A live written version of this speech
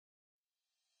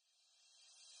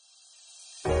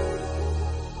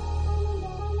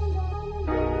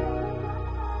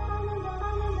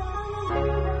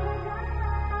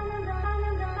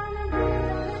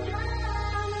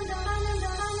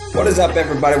What is up,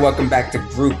 everybody? Welcome back to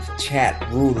Group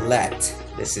Chat Roulette.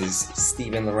 This is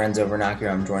Steven Lorenzo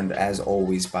Vernacchio. I'm joined, as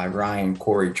always, by Ryan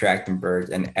Corey Trachtenberg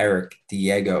and Eric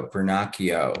Diego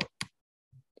Vernacchio.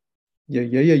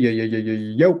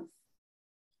 Yo.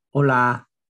 Hola.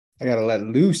 I gotta let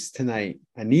loose tonight.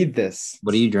 I need this.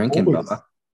 What are you drinking, Always. Bubba?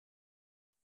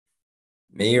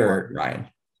 Me or Ryan?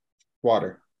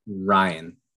 Water.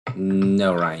 Ryan.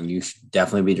 No, Ryan, you should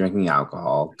definitely be drinking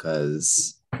alcohol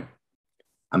because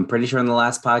I'm pretty sure in the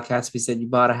last podcast we said you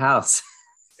bought a house.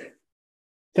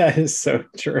 That is so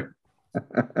true.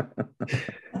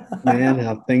 Man,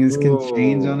 how things can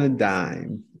change on a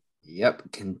dime.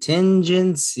 Yep.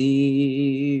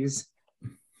 Contingencies.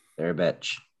 They're a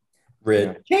bitch.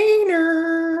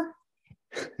 Retainer.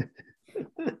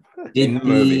 Did the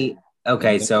movie.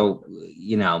 Okay, so,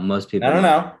 most people. I don't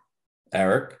know.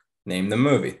 Eric, name the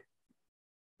movie.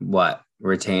 What?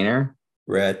 Retainer?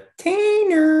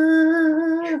 Retainer.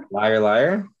 Liar,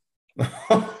 liar?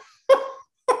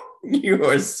 You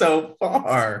are so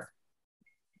far.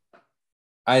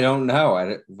 I don't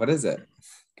know. What is it?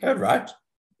 Good, right?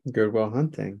 Good Will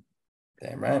Hunting.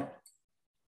 Damn right.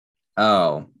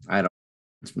 Oh, I don't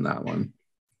know from that one.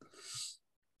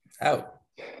 Oh. Of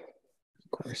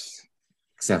course.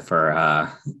 Except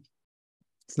for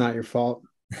it's not your fault.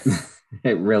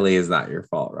 It really is not your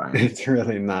fault, Ryan. It's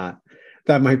really not.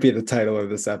 That might be the title of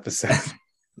this episode.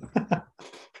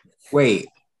 Wait,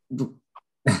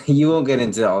 you won't get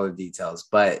into all the details,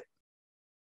 but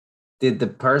did the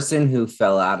person who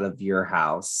fell out of your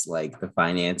house, like the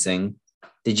financing,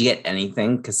 did you get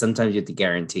anything? Because sometimes you have to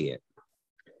guarantee it.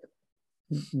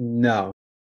 No.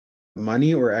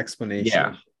 Money or explanation?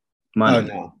 Yeah. Money.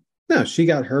 Oh, no. No, she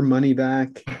got her money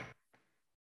back.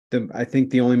 I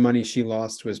think the only money she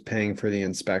lost was paying for the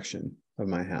inspection of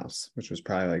my house, which was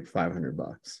probably like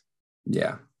 $500.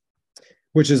 Yeah.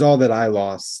 Which is all that I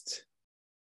lost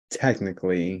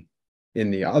technically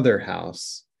in the other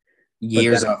house.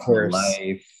 Years then, of course,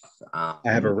 life. I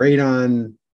have a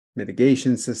radon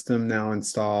mitigation system now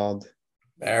installed.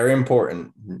 Very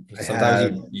important.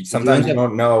 Sometimes you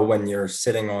don't know when you're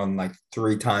sitting on like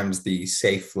 3 times the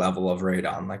safe level of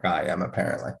radon, like I am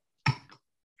apparently.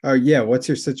 Oh yeah, what's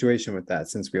your situation with that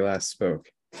since we last spoke?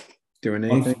 Doing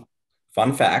anything?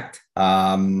 Fun fact: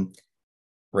 radon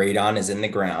is in the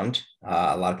ground.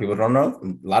 A lot of people don't know.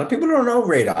 A lot of people don't know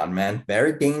radon, man.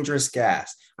 Very dangerous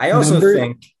gas. I also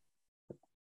think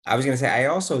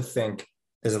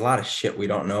there's a lot of shit we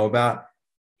don't know about.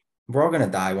 We're all gonna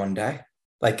die one day.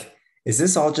 Like, is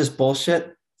this all just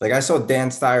bullshit? Like, I saw Dan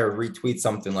Steyer retweet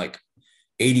something like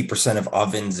 80% of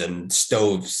ovens and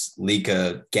stoves leak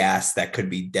a gas that could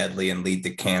be deadly and lead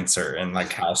to cancer in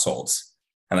like households.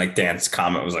 And like Dan's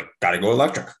comment was like, gotta go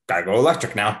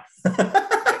electric now.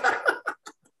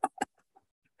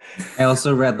 I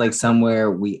also read like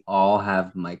somewhere we all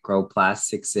have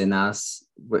microplastics in us.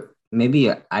 Maybe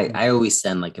I always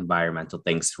send like environmental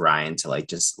things to Ryan to like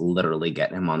just literally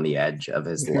get him on the edge of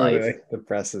his life. Like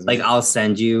depresses like me.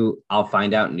 I'll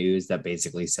find out news that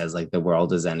basically says like the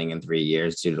world is ending in 3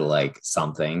 years due to like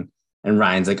something. And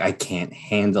Ryan's like, I can't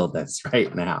handle this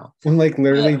right now. And like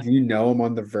literally, do you know I'm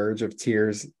on the verge of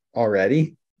tears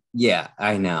already? Yeah,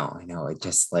 I know. It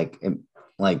just it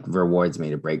rewards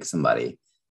me to break somebody.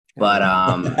 But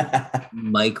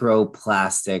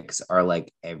microplastics are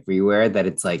like everywhere, that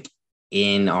it's like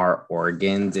in our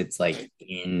organs. It's like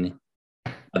in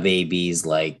a baby's,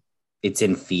 like it's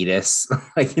in fetus.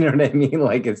 Like, you know what I mean?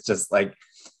 Like, it's just like,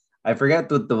 I forget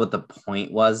what the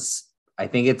point was. I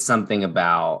think it's something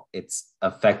about it's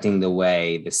affecting the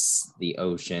way the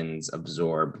oceans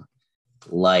absorb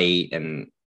light and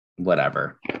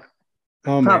whatever.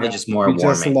 Oh, probably just more we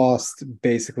warming. Just lost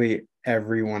basically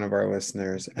every one of our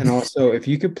listeners. And also, if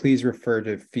you could please refer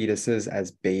to fetuses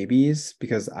as babies,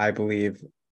 because I believe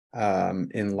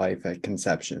in life at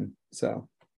conception. So,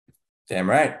 damn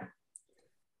right.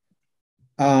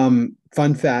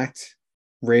 Fun fact: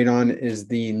 radon is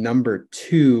the number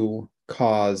 2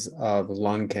 cause of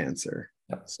lung cancer.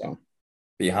 So,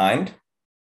 behind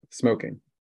smoking.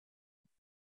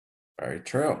 Very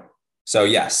true. So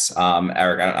yes,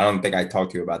 Eric, I don't think I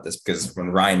talked to you about this because when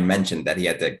Ryan mentioned that he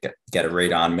had to get a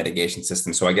radon mitigation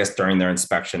system. So I guess during their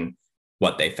inspection,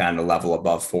 they found a level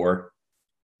above 4?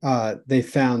 They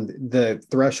found the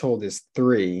threshold is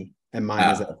 3 and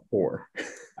mine is at 4.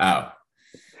 Oh,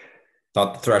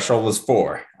 thought the threshold was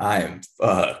 4. I am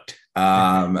fucked.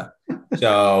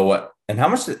 So, and how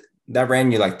much that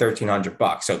ran you? Like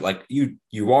 $1,300. So like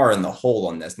you are in the hole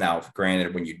on this now.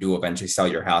 Granted, when you do eventually sell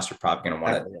your house, you're probably going to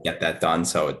want to get that done.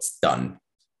 So it's done.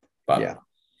 But yeah.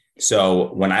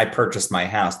 So when I purchased my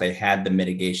house, they had the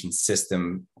mitigation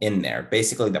system in there.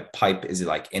 Basically, the pipe is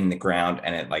like in the ground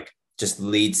and it like just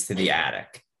leads to the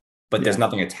attic, but there's Yeah.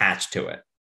 nothing attached to it.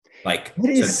 Like,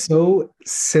 That is so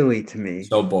silly to me.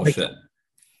 so bullshit.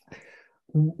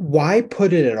 Why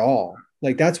put it at all?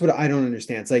 Like that's what I don't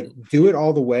understand. It's like do it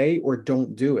all the way or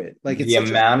don't do it. Like it's The such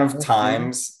amount a of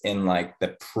times in like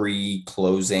the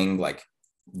pre-closing, like,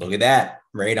 look at that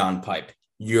radon pipe.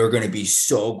 You're gonna be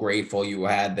so grateful you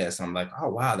had this. And I'm like, oh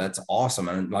wow, that's awesome.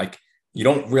 And like you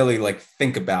don't really like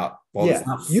think about, well, it's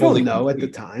not you fully don't know at the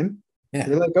complete. time. Yeah.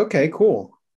 You're like, okay,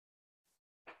 cool.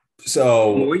 The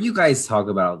So more you guys talk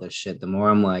about all this shit, the more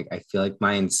I'm like, I feel like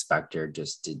my inspector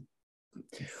just did.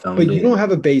 But you don't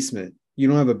have a basement. You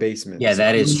don't have a basement. Yeah,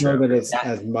 that I is don't know true. that it's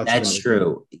as much. of an That's issue.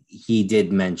 true. He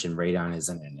did mention radon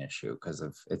isn't an issue because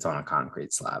of it's on a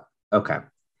concrete slab. Okay.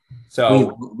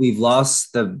 We've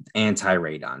lost the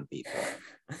anti-radon people.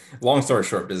 long story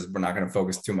short, because we're not going to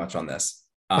focus too much on this.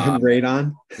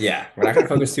 Radon. Yeah, we're not going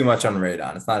to focus too much on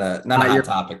radon. It's not a hot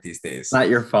topic these days. Not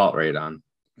your fault, radon.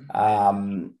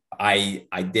 I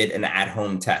did an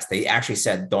at-home test. They actually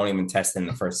said don't even test in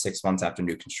the first 6 months after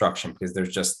new construction because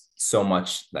there's just so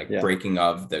much like breaking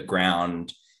of the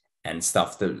ground and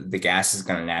stuff. The gas is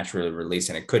going to naturally release,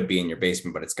 and it could be in your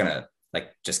basement, but it's going to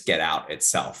like just get out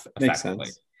itself effectively.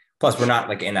 Plus, we're not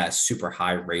like in a super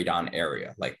high radon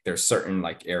area. Like there's certain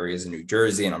like areas in New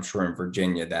Jersey and I'm sure in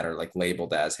Virginia that are like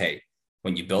labeled as, hey,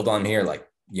 when you build on here, like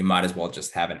you might as well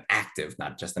just have an active,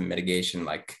 not just a mitigation,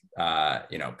 like,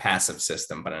 passive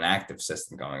system, but an active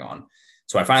system going on.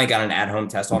 So I finally got an at-home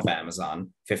test off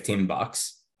Amazon, $15.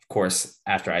 Of course,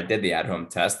 after I did the at-home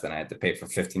test, then I had to pay for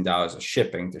 $15 of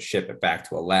shipping to ship it back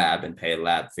to a lab and pay a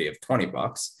lab fee of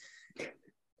 $20.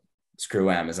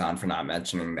 Screw Amazon for not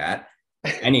mentioning that.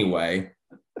 Anyway,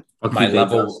 my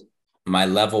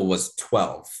level was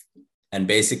 12. And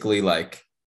basically like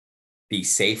the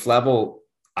safe level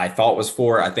I thought was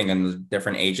 4. I think in the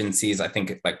different agencies, I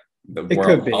think like the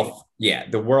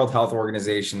World Health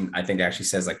Organization, I think actually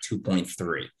says like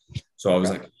 2.3. So I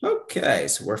was like, okay,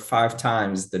 so we're 5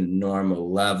 times the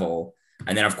normal level.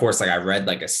 And then of course, like I read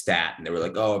like a stat and they were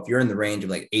like, oh, if you're in the range of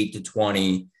like 8 to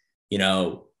 20,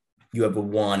 you have a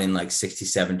 1 in like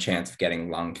 67 chance of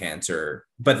getting lung cancer.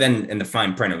 But then in the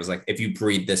fine print, it was like, if you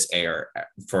breathe this air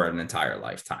for an entire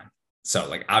lifetime. So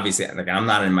like, obviously like I'm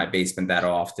not in my basement that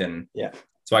often. Yeah.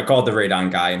 So I called the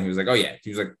radon guy and he was like, oh yeah.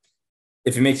 He was like,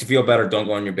 if it makes you feel better, don't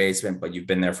go in your basement, but you've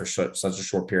been there for such a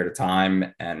short period of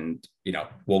time. And,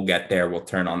 we'll get there. We'll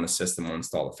turn on the system. We'll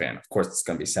install the fan. Of course, it's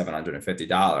going to be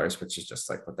 $750, which is just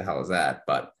like, what the hell is that?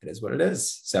 But it is what it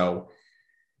is. So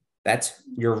that's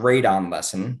your radon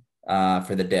lesson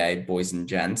for the day, boys and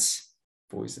gents,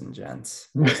 boys and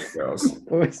girls.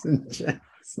 Boys and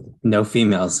gents. No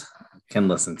females can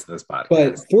listen to this podcast.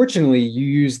 But fortunately, you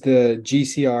use the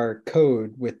GCR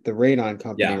code with the radon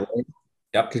company, right?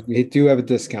 Yep. Because we do have a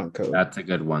discount code. That's a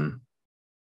good one.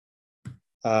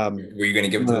 Were you going to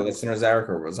give it to the listeners, Eric,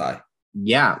 or was I?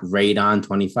 Yeah, radon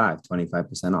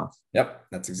 25% off. Yep,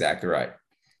 that's exactly right.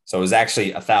 So it was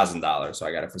actually $1,000. So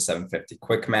I got it for $750.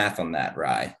 Quick math on that,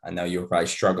 Rye. I know you were probably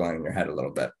struggling in your head a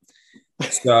little bit.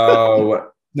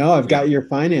 So no, I've got your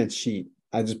finance sheet.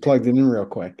 I just plugged it in real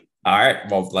quick. All right.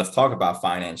 Well, let's talk about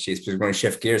finance sheets because we're going to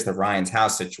shift gears to Ryan's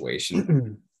house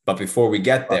situation. But before we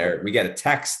get there, we get a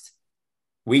text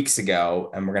weeks ago,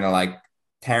 and we're going to like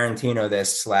Tarantino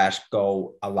this /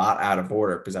 go a lot out of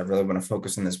order because I really want to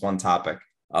focus on this one topic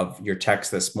of your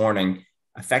text this morning,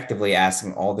 effectively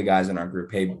asking all the guys in our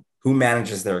group, hey, who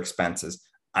manages their expenses?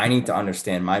 I need to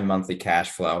understand my monthly cash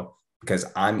flow because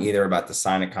I'm either about to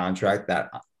sign a contract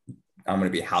that I'm going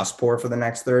to be house poor for the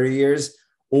next 30 years,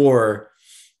 or,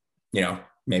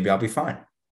 maybe I'll be fine.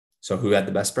 So who had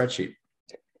the best spreadsheet?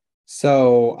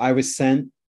 So I was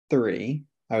sent 3.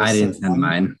 I didn't send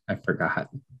mine. I forgot.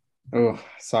 Oh,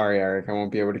 sorry, Eric. I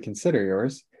won't be able to consider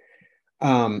yours.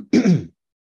 I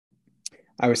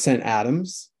was sent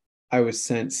Adam's, I was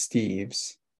sent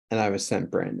Steve's, and I was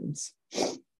sent Brandon's.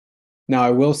 Now,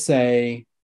 I will say,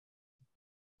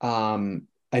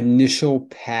 initial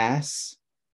pass,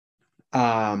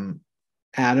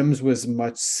 Adam's was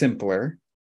much simpler,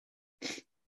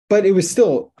 but it was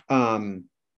still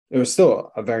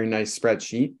a very nice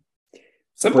spreadsheet.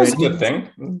 Simple's a good thing.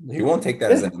 You won't take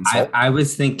that as an insult. I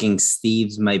was thinking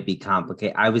Steve's might be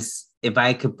complicated. If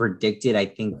I could predict it, I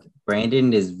think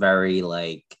Brandon is very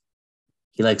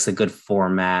he likes a good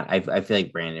format. I feel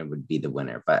like Brandon would be the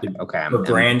winner, but okay.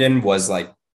 Brandon was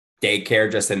like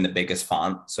daycare just in the biggest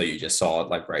font. So you just saw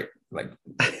it right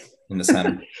in the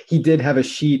center. He did have a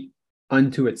sheet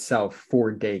unto itself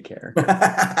for daycare.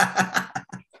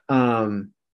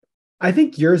 I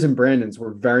think yours and Brandon's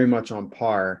were very much on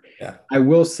par. Yeah. I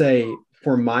will say,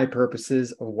 for my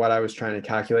purposes of what I was trying to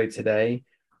calculate today,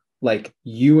 like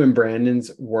you and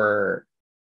Brandon's were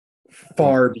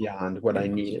far beyond what I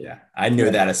needed. Yeah. I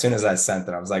knew that as soon as I sent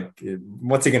it. I was like,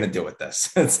 what's he going to do with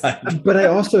this? It's like, But I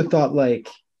also thought like,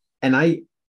 and I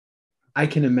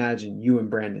can imagine you and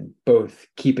Brandon both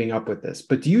keeping up with this,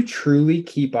 but do you truly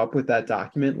keep up with that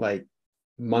document like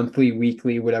monthly,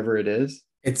 weekly, whatever it is?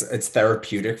 it's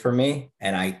therapeutic for me,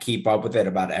 and I keep up with it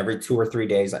about every 2 or 3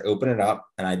 days. I open it up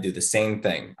and I do the same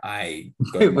thing. I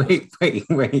go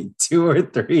Wait, 2 or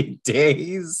 3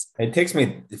 days. It takes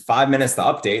me 5 minutes to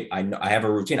update. I have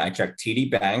a routine. I check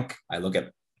TD Bank. I look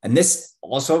at, and this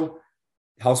also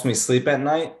helps me sleep at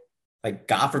night. Like,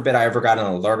 God forbid I ever got an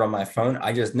alert on my phone.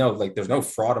 I just know like there's no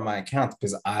fraud in my account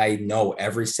because I know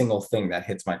every single thing that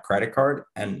hits my credit card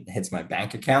and hits my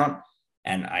bank account.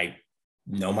 And I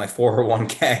know my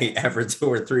 401k every 2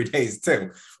 or 3 days too,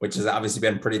 which has obviously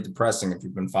been pretty depressing if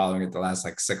you've been following it the last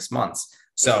like 6 months.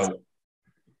 So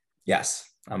yes,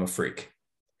 I'm a freak.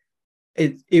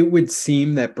 It would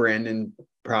seem that Brandon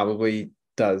probably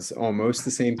does almost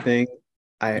the same thing.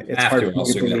 It's hard for me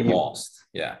else to you get believe. lost.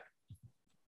 Yeah.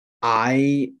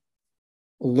 I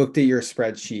looked at your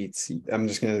spreadsheets. I'm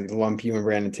just going to lump you and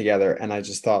Brandon together. And I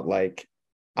just thought, like,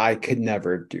 I could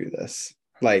never do this.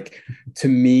 Like, to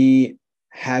me,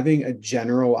 having a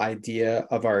general idea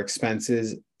of our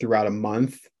expenses throughout a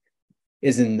month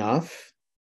is enough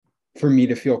for me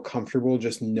to feel comfortable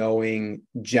just knowing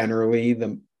generally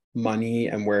the money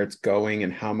and where it's going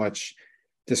and how much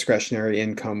discretionary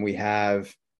income we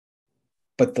have.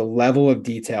 But the level of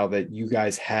detail that you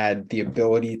guys had the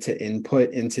ability to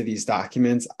input into these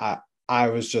documents, I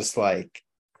was just like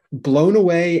blown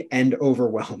away and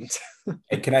overwhelmed.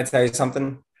 Hey, can I tell you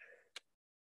something?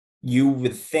 You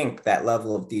would think that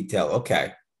level of detail,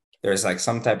 okay, there's like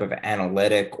some type of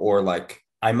analytic, or like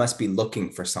I must be looking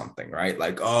for something, right?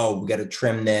 Like, oh, we got to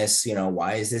trim this,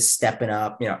 why is this stepping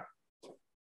up?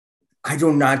 I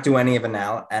do not do any of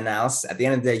analysis. At the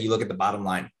end of the day, you look at the bottom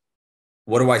line.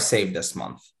 What do I save this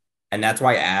month? And that's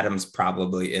why Adams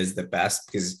probably is the best,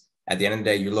 because at the end of the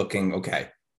day, you're looking, okay,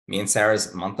 me and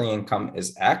Sarah's monthly income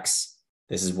is X.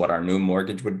 This is what our new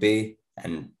mortgage would be.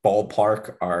 And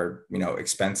ballpark our,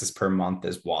 expenses per month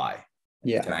is Y.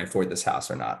 Yeah. Can I afford this house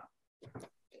or not?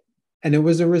 And it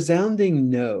was a resounding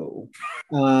no.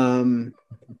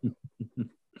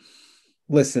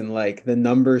 Listen, like the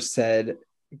numbers said,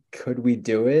 could we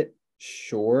do it?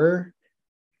 Sure.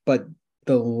 But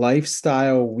the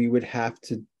lifestyle we would have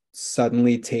to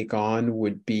suddenly take on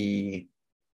would be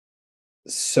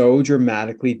so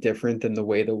dramatically different than the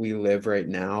way that we live right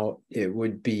now. It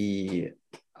would be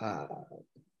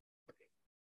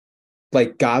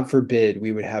like, God forbid,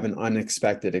 we would have an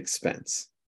unexpected expense.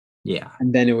 Yeah.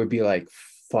 And then it would be like,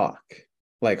 fuck,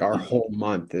 like our whole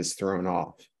month is thrown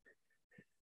off.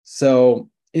 So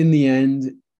in the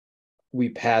end, we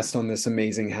passed on this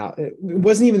amazing house. It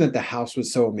wasn't even that the house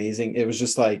was so amazing. It was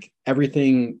just like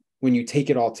everything, when you take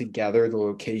it all together, the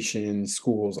location,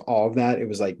 schools, all of that, it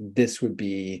was like, this would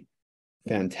be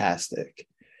fantastic.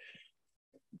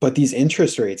 But these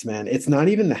interest rates, man, it's not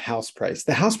even the house price.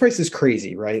 The house price is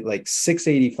crazy, right? Like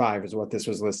 685 is what this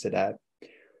was listed at.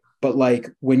 But like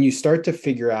when you start to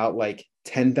figure out like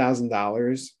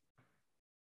 $10,000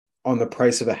 on the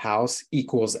price of a house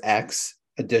equals X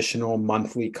additional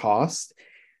monthly cost,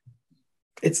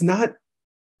 it's not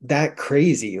that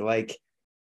crazy. Like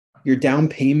your down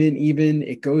payment, even,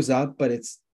 it goes up, but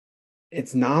it's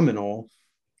nominal.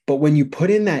 But when you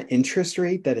put in that interest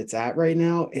rate that it's at right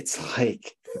now, it's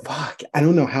like, fuck, I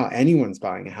don't know how anyone's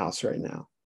buying a house right now.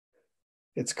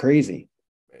 It's crazy.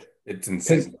 It's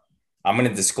insane. I'm going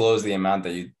to disclose the amount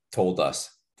that you told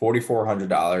us,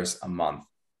 $4,400 a month.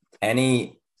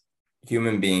 Any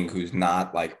human being who's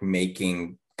not like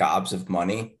making gobs of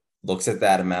money looks at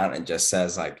that amount and just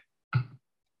says like,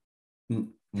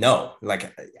 no,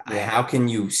 like, how can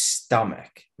you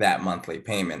stomach that monthly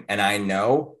payment? And I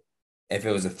know if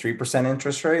it was a 3%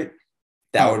 interest rate,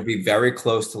 that would be very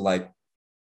close to like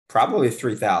probably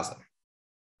 3,000.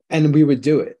 And we would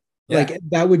do it. Yeah. Like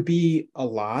that would be a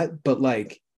lot, but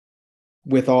like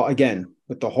with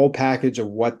the whole package of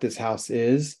what this house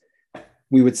is,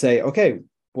 we would say, okay,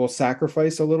 we'll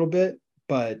sacrifice a little bit,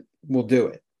 but we'll do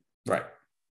it. Right.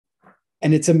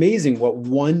 And it's amazing what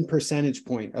 1 percentage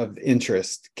point of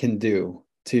interest can do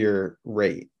to your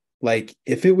rate. Like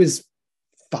if it was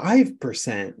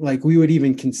 5%, like we would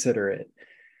even consider it,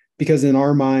 because in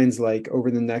our minds, like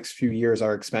over the next few years,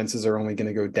 our expenses are only going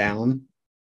to go down.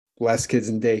 Less kids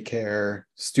in daycare,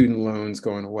 student loans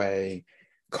going away,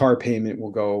 car payment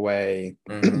will go away.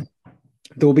 Mm-hmm.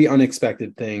 there'll be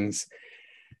unexpected things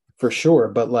for sure,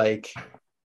 but like,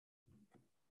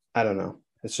 I don't know.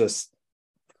 It's just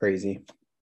crazy.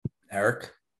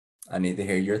 Eric, I need to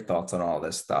hear your thoughts on all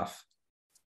this stuff.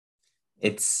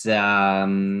 It's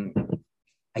I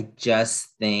just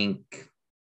think,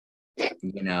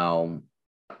 you know,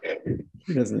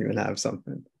 He doesn't even have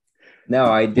something. no,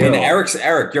 I I do. mean,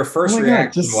 Eric, your first Oh my God,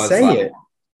 reaction just was say like, it.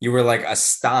 you were like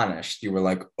astonished. You were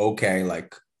like, okay,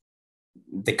 like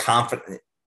the confident.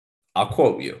 I'll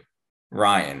quote you,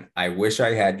 Ryan. I wish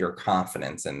I had your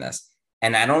confidence in this.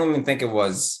 And I don't even think it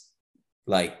was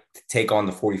like to take on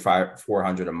the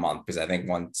 4,500 a month, because I think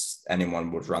once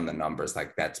anyone would run the numbers,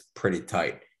 like that's pretty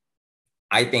tight.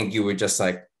 I think you would just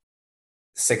like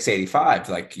 685,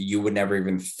 like you would never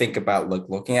even think about like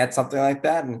looking at something like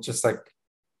that. And it's just like,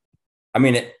 I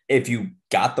mean, if you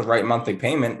got the right monthly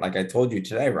payment, like I told you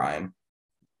today, Ryan,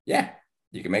 yeah,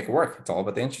 you can make it work. It's all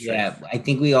about the interest rate. Yeah, I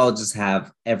think we all just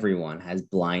have, everyone has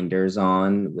blinders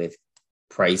on with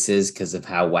prices because of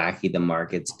how wacky the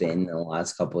market's been in the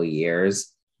last couple of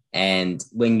years. And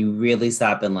when you really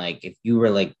stop and like, if you were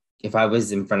like, if I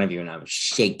was in front of you and I was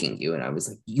shaking you and I was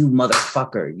like, you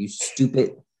motherfucker, you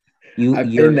stupid, I've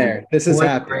you're been there. This has fourth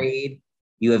happened. grade,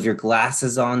 you have your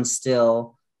glasses on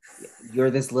still, you're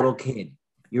this little kid,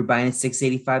 you're buying a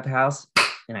 685 house,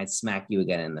 and I'd smack you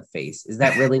again in the face. Is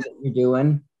that really what you're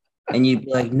doing? And you'd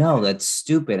be like, no, that's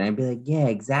stupid. And I'd be like, yeah,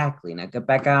 exactly. And I get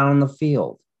back out on the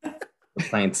field. We're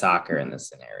playing soccer in this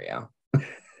scenario.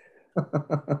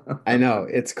 I know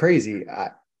it's crazy.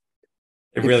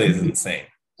 It really is insane.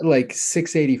 Like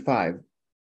 685.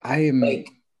 I am Like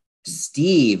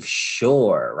Steve,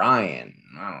 sure. Ryan,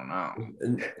 I don't know.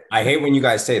 I hate when you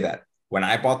guys say that. When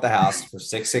I bought the house for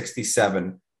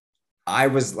 667, I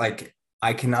was like,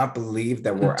 I cannot believe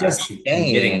that we're Just actually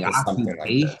getting saying, to something like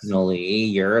this.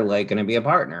 occupationally, you're like going to be a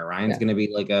partner. Ryan's going to be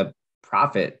like a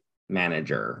profit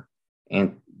manager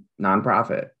and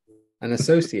nonprofit. an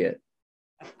associate.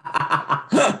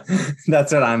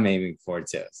 That's what I'm aiming for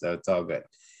too. So it's all good.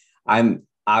 I'm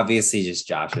obviously just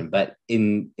joshing, but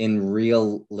in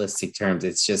realistic terms,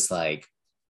 it's just like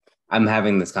I'm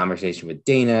having this conversation with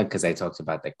Dana because I talked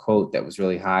about the quote that was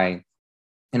really high.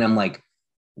 And I'm like,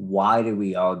 why do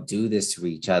we all do this to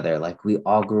each other? Like we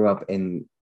all grew up in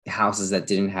houses that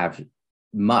didn't have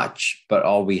much, but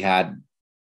all we had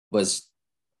was,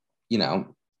 you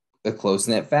know, a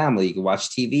close-knit family. You could watch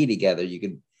TV together.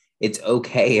 It's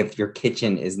okay if your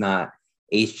kitchen is not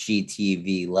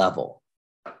HGTV level.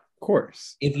 Of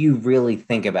course. If you really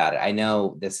think about it, I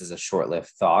know this is a short-lived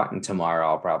thought, and tomorrow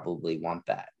I'll probably want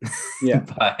that. Yeah.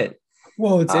 But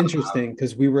well, it's interesting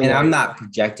because we were, and like, I'm not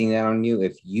projecting that on you.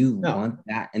 If you No. want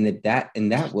that, and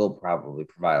that will probably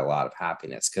provide a lot of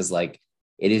happiness, because like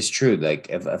it is true. Like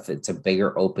if it's a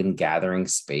bigger open gathering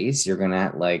space, you're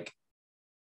gonna like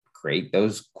create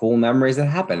those cool memories that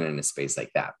happen in a space like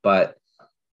that. But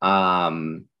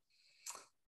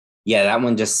yeah, that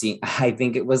one just seemed, I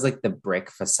think it was like the brick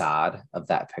facade of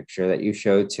that picture that you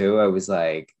showed too. I was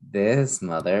like, this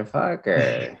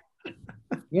motherfucker.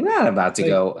 You're not about to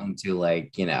Like- go into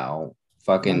like, you know,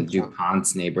 fucking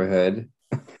DuPont's neighborhood.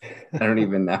 I don't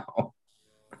even know.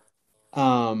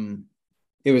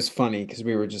 It was funny because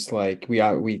we were just like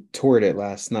we toured it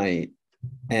last night,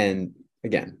 and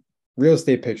again, real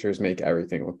estate pictures make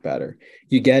everything look better.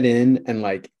 You get in and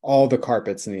like all the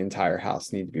carpets in the entire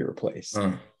house need to be replaced.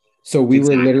 So we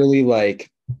were literally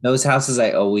like, Those houses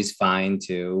I always find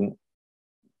too,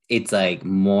 it's like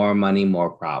more money, more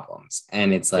problems.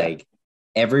 And it's like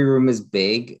every room is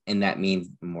big, and that means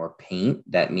more paint,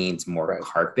 that means more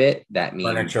carpet, that means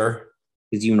Furniture.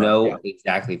 because you know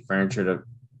exactly furniture to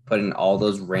put in all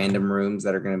those random rooms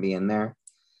that are going to be in there.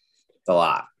 It's a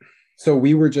lot. So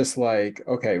we were just like,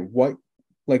 okay, what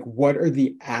are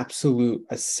the absolute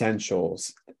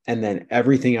essentials? And then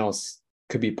everything else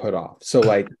could be put off. So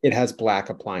like it has black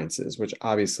appliances, which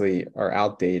obviously are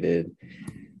outdated,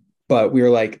 but we were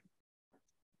like,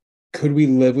 could we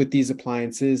live with these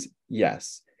appliances?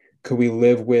 Yes. Could we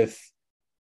live with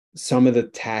some of the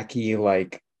tacky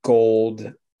like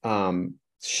gold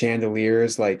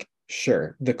chandeliers? Like,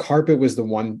 sure. The carpet was the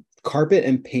one. Carpet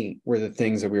and paint were the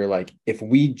things that we were like, if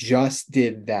we just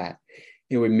did that,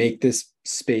 it would make this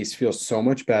space feel so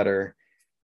much better.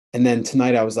 And then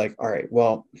tonight I was like, all right,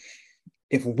 well,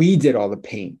 if we did all the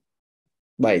paint,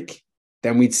 like,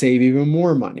 then we'd save even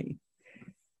more money.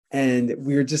 And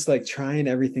we were just like trying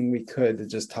everything we could to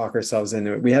just talk ourselves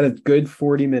into it. We had a good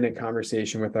 40-minute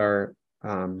conversation with our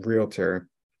realtor,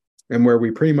 and where we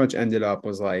pretty much ended up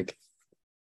was like,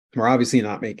 we're obviously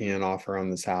not making an offer on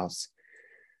this house,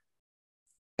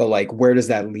 but like, where does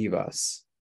that leave us?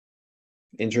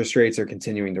 interest rates are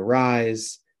continuing to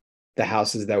rise. The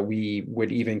houses that we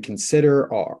would even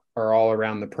consider are all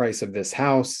around the price of this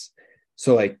house.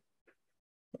 So like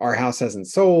our house hasn't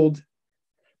sold.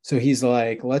 So he's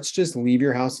like, let's just leave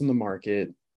your house on the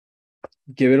market,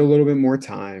 give it a little bit more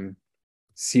time,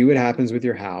 see what happens with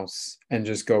your house, and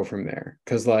just go from there.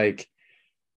 Because like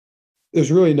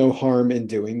there's really no harm in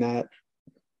doing that.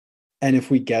 And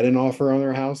if we get an offer on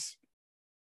our house,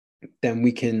 then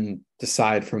we can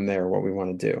decide from there what we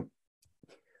want to do.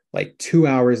 Like 2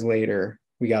 hours later,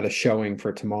 we got a showing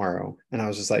for tomorrow. And I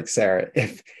was just like, Sarah,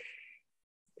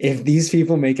 if these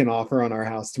people make an offer on our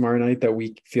house tomorrow night that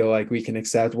we feel like we can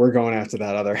accept, we're going after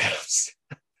that other house.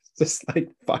 Just like,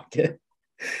 fuck it.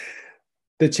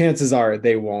 The chances are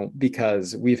they won't,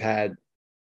 because we've had,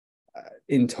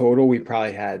 in total, we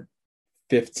probably had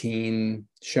 15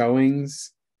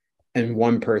 showings and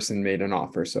one person made an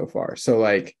offer so far. So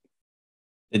like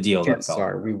The deal that chances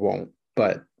are we won't,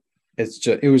 but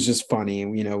it was just funny.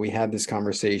 You know, we had this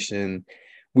conversation.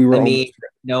 We were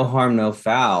no harm, no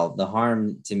foul. The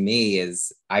harm to me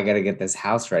is I got to get this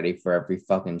house ready for every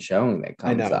fucking showing that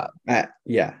comes up.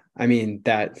 Yeah. I mean,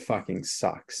 that fucking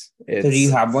sucks. So do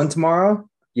you have one tomorrow?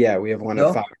 Yeah, we have one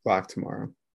at 5:00 tomorrow.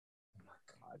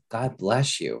 God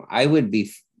bless you. I would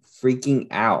be freaking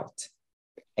out.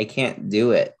 I can't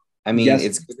do it. I mean,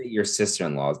 It's good that your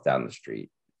sister-in-law is down the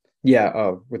street. Yeah.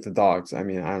 Oh, with the dogs. I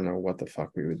mean, I don't know what the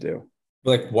fuck we would do.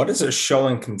 Like, what does a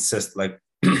showing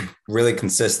really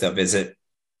consist of? Is it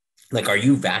like, are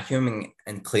you vacuuming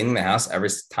and cleaning the house every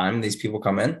time these people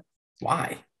come in?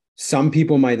 Why? Some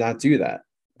people might not do that.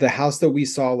 The house that we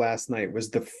saw last night was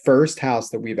the first house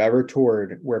that we've ever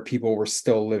toured where people were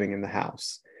still living in the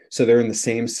house. So they're in the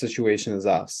same situation as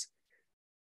us.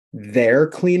 Their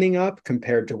cleaning up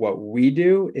compared to what we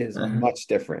do is much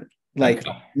different. Like,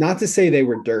 not to say they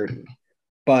were dirty,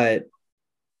 but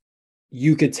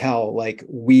you could tell like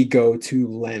we go to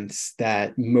lengths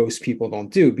that most people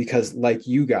don't do, because like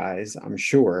you guys, I'm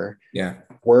sure,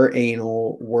 we're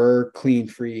anal, we're clean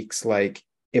freaks. Like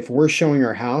if we're showing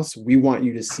our house, we want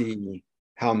you to see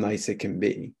how nice it can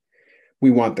be.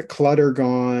 We want the clutter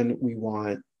gone. We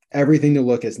want everything to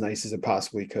look as nice as it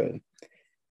possibly could.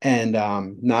 And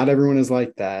not everyone is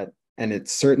like that. And it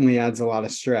certainly adds a lot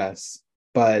of stress,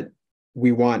 but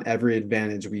we want every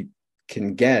advantage we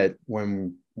can get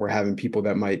when we're having people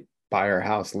that might buy our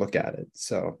house look at it.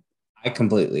 So I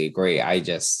completely agree.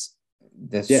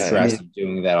 The stress of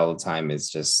doing that all the time is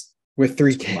just with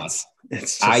 3 kids.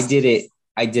 It's just, I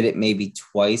did it maybe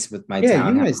twice with my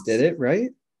townhouse. You guys did it, right?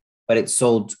 But it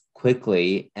sold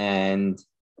quickly, and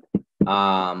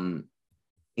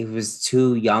it was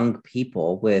 2 young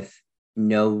people with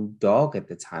no dog at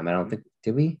the time. I don't think,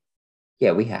 did we?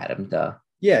 Yeah, we had him. Duh.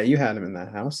 Yeah, you had him in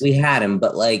that house. We had him,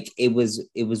 but like it was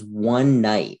one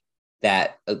night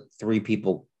that 3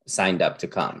 people signed up to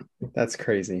come. That's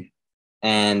crazy.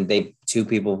 And 2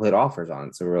 people put offers on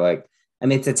it. So we're like, I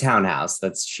mean, it's a townhouse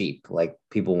that's cheap. Like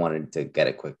people wanted to get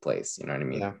a quick place. You know what I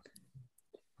mean? Yeah.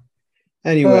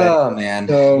 Anyway. Oh man.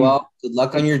 Well, good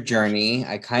luck on your journey.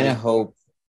 I kind of hope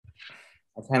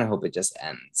it just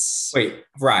ends. Wait,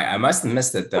 right. I must have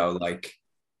missed it though. Like,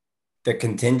 the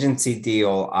contingency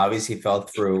deal obviously fell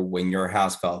through when your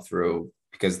house fell through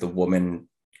because the woman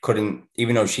couldn't,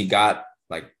 even though she got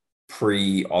like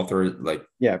pre-approval,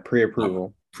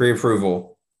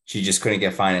 she just couldn't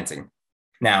get financing.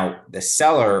 Now the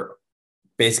seller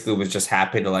basically was just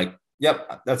happy to like,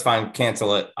 yep, that's fine,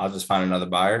 cancel it. I'll just find another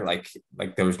buyer. Like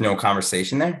there was no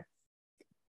conversation there.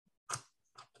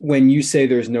 When you say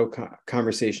there's no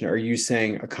conversation, are you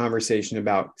saying a conversation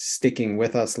about sticking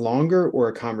with us longer, or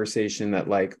a conversation that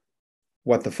like,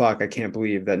 what the fuck? I can't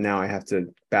believe that now I have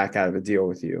to back out of a deal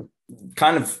with you.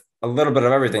 Kind of a little bit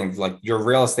of everything. Like your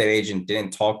real estate agent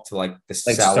didn't talk to like the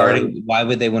seller. Why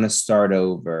would they want to start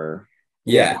over?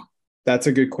 Yeah, that's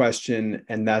a good question.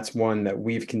 And that's one that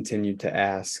we've continued to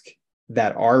ask,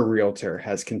 that our realtor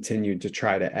has continued to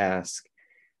try to ask,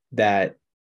 that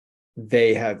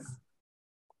they have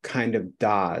kind of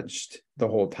dodged the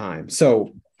whole time.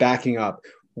 So backing up,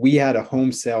 we had a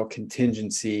home sale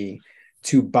contingency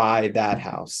to buy that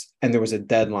house, and there was a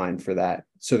deadline for that.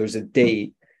 So there's a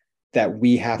date that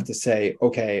we have to say,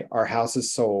 okay, our house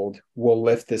is sold, we'll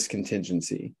lift this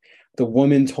contingency. The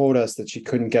woman told us that she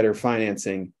couldn't get her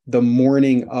financing the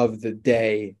morning of the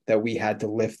day that we had to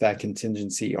lift that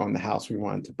contingency on the house we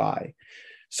wanted to buy.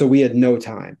 So we had no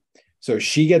time. So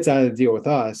she gets out of the deal with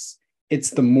us.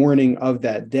 It's the morning of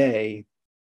that day,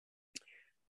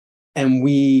 and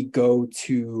we go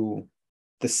to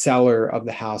the seller of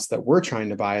the house that we're trying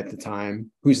to buy at the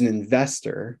time, who's an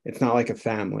investor. It's not like a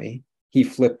family. He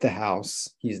flipped the house.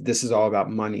 This is all about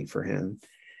money for him.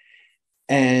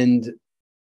 And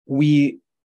we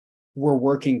were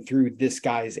working through this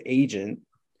guy's agent,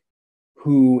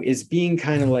 who is being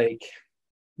kind of like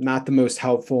not the most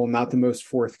helpful, not the most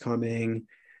forthcoming.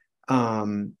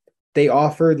 They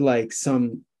offered like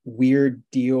some weird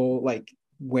deal, like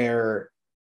where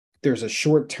there's a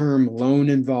short-term loan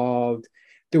involved.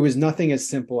 There was nothing as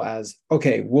simple as,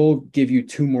 okay, we'll give you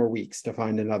 2 more weeks to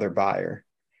find another buyer.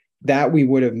 That we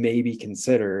would have maybe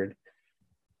considered,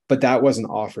 but that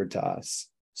wasn't offered to us.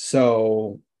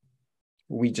 So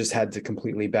we just had to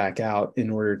completely back out in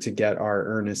order to get our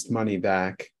earnest money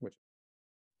back, which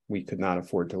we could not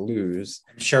afford to lose.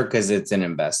 I'm sure, because it's an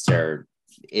investor.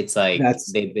 It's like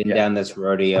they've been down this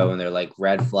rodeo and they're like,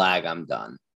 red flag, I'm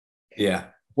done. Yeah.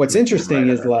 What's interesting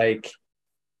is like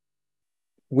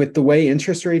with the way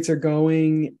interest rates are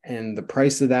going and the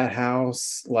price of that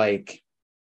house, like,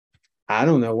 I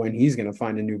don't know when he's going to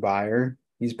find a new buyer.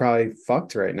 He's probably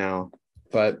fucked right now.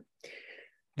 But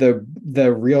the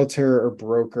realtor or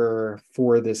broker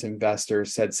for this investor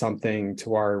said something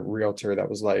to our realtor that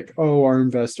was like, oh, our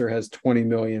investor has 20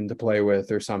 million to play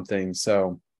with or something.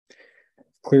 So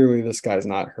clearly this guy's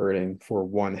not hurting for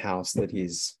one house that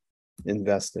he's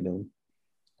invested in.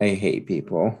 I hate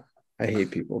people. I hate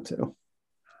people too.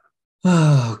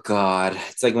 Oh God.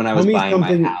 It's like when I was buying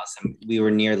my house and we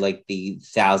were near like the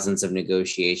thousands of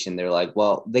negotiation. They're like,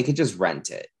 well, they could just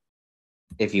rent it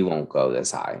if you won't go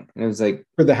this high. And it was like,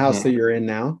 for the house that you're in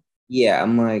now? Yeah.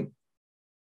 I'm like,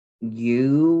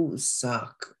 you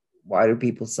suck. Why do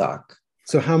people suck?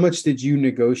 So how much did you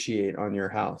negotiate on your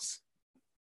house?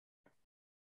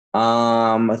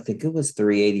 I think it was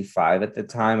 385 at the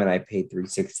time and I paid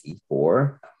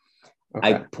 364. Okay.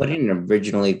 I put in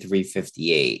originally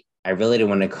 358. I really didn't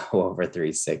want to go over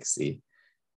 360.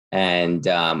 And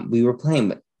we were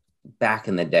playing back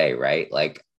in the day, right?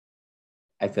 Like,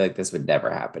 I feel like this would never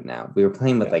happen now. We were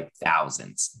playing with like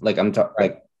thousands. Like I'm talking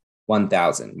like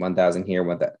 1,000 here,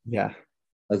 1,000. Yeah.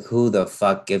 Like who the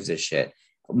fuck gives a shit?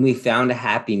 We found a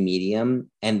happy medium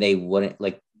and they wouldn't,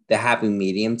 like, the happy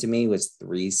medium to me was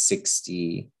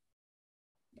 360.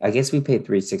 I guess we paid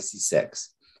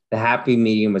 366. The happy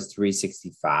medium was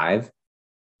 365.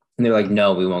 And they're like,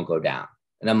 no, we won't go down.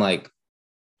 And I'm like,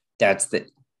 that's the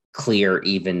clear,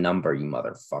 even number, you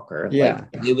motherfucker. Yeah.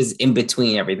 Like, it was in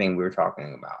between everything we were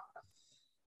talking about.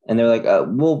 And they're like,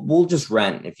 we'll just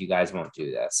rent if you guys won't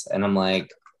do this. And I'm like,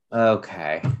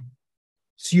 okay.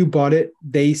 So you bought it.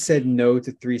 They said no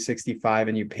to 365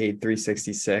 and you paid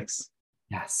 366.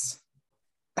 Yes.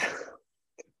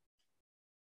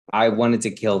 I wanted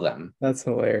to kill them. That's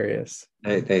hilarious.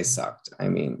 They sucked. I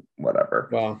mean, whatever.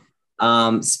 Wow.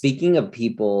 Speaking of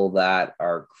people that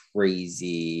are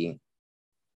crazy.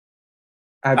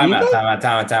 Time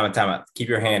out. Keep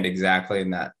your hand exactly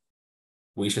in that.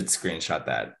 We should screenshot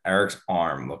that. Eric's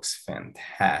arm looks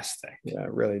fantastic. Yeah,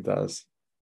 it really does.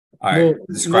 All right.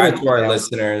 Describe to our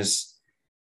listeners.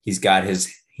 He's got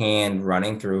his hand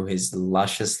running through his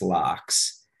luscious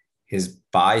locks. His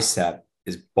bicep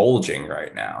is bulging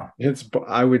right now.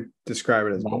 I would describe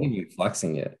it as bulging. You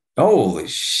flexing it. Holy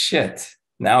shit.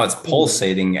 Now it's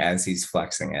pulsating as he's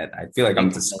flexing it. I feel like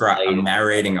I'm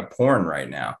narrating a porn right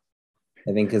now.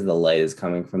 I think because the light is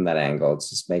coming from that angle, it's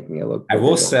just making it look. I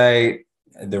will say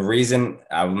the reason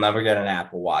I will never get an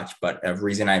Apple Watch, but a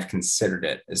reason I've considered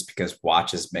it is because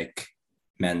watches make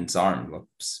men's arm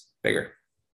looks bigger.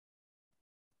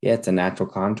 Yeah, it's a natural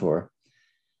contour.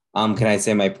 Can I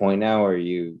say my point now, or are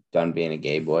you done being a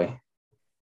gay boy?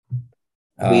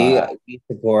 We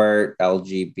support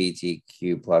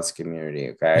LGBTQ plus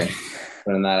community. Okay,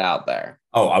 putting that out there.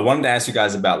 Oh, I wanted to ask you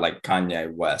guys about like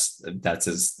Kanye West. That's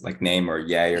his like name or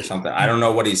Ye or something. I don't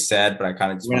know what he said, but I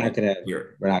kind of just we're not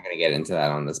gonna get into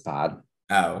that on this pod.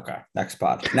 Oh, okay. Next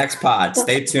pod.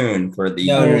 Stay tuned for the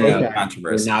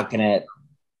controversy. We're not gonna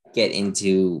get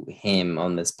into him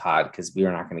on this pod because we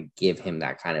are not going to give him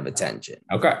that kind of attention.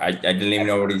 Okay. I didn't even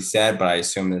know what he said, but I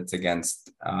assume it's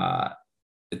against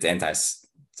it's anti.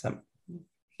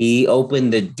 He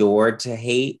opened the door to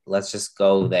hate. Let's just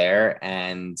go there.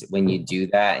 And when you do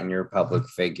that and you're a public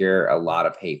figure, a lot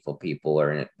of hateful people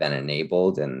are then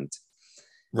enabled. And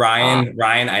Ryan,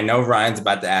 I know Ryan's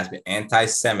about to ask me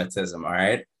anti-Semitism. All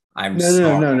right.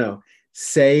 No.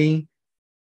 Say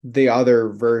the other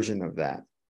version of that.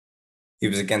 He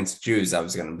was against Jews, I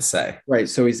was going to say. Right.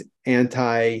 So he's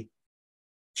anti-Jew.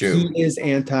 He is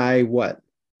anti what?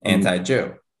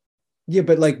 Anti-Jew. Yeah,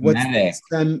 but like what's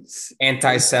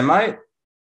anti-Semite?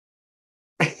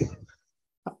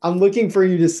 I'm looking for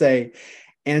you to say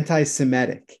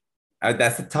anti-Semitic.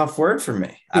 That's a tough word for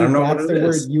me. I Dude, don't know what that's it the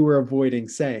word is. you were avoiding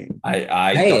saying.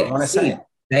 I Say don't it. want to say it.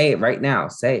 Say it right now.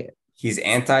 Say it. He's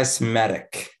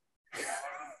anti-Semitic.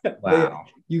 Wow.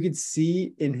 You could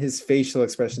see in his facial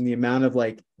expression the amount of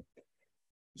like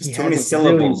Just he too had many to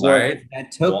syllables, really all work. right?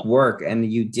 That took work,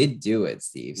 and you did do it,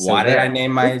 Steve. So Why did I there.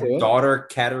 name my do it. daughter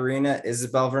Katerina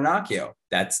Isabel Vernacchio?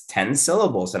 That's 10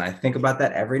 syllables, and I think about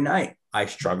that every night. I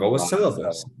struggle with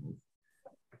syllables.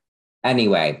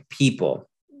 Anyway, people,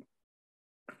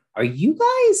 are you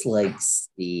guys like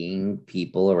seeing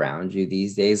people around you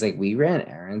these days? Like we ran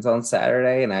errands on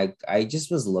Saturday, and I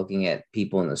just was looking at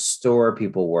people in the store,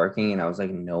 people working, and I was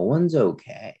like, no one's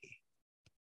okay.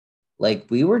 Like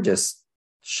we were just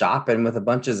shopping with a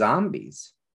bunch of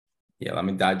zombies. Yeah, let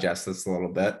me digest this a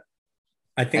little bit.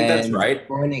 I think that's right.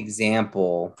 For an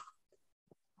example,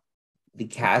 the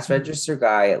cash register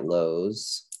guy at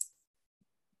Lowe's,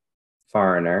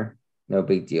 foreigner, no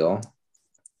big deal.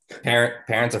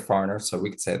 Parents are foreigners, so we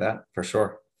could say that for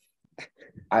sure.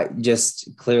 I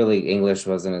just clearly English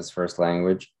wasn't his first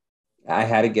language. I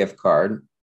had a gift card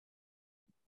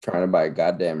trying to buy a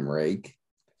goddamn rake.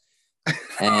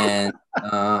 And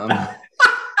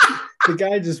the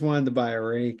guy just wanted to buy a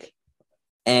rake.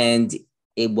 And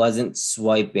it wasn't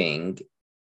swiping.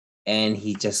 And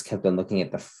he just kept on looking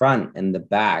at the front and the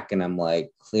back. And I'm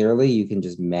like, clearly you can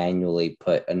just manually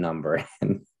put a number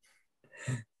in.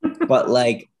 But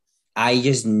like, I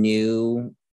just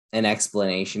knew an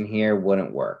explanation here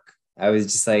wouldn't work. I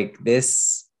was just like,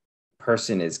 this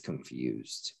person is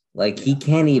confused. Like he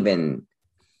can't even,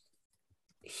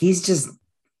 he's just,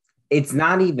 it's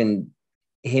not even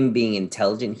him being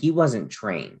intelligent. He wasn't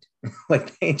trained.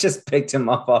 Like they just picked him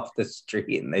up off the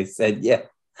street and they said, yeah,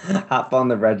 hop on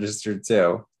the register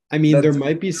too. I mean, there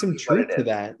might be some truth to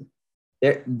that.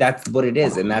 That's what it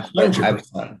is. And that's what 100%. I've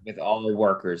seen with all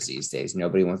workers these days.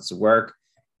 Nobody wants to work.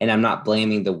 And I'm not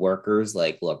blaming the workers.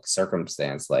 Like, look,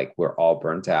 circumstance, like we're all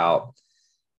burnt out.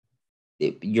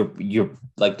 You're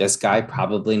like this guy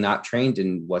probably not trained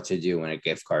in what to do when a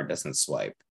gift card doesn't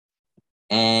swipe.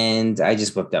 And I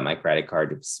just whipped out my credit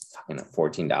card. It was fucking a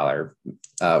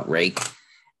 $14 rake.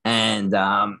 And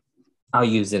I'll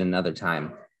use it another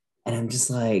time. And I'm just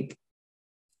like,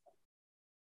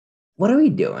 what are we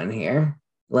doing here?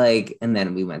 Like, and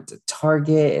then we went to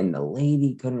Target and the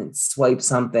lady couldn't swipe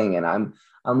something. And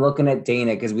I'm looking at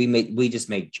Dana because we just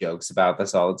make jokes about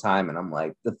this all the time. And I'm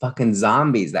like, the fucking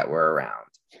zombies that were around.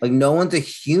 Like, no one's a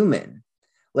human.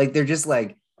 Like, they're just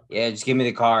like, yeah, just give me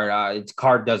the card. The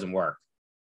card doesn't work.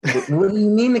 What do you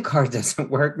mean the card doesn't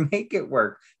work? Make it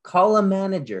work. Call a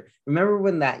manager. Remember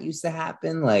when that used to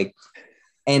happen? Like,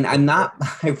 and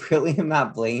I really am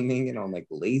not blaming it on like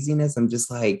laziness. I'm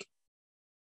just like,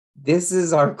 this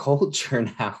is our culture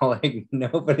now. Like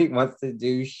nobody wants to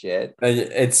do shit.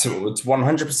 It's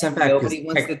 100% back. Nobody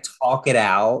wants to talk it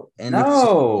out. And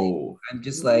no, I'm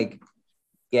just like,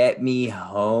 get me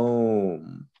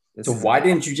home. So why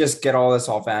didn't you just get all this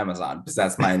off Amazon? Because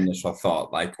that's my initial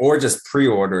thought. Like, or just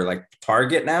pre-order like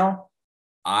Target now.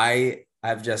 I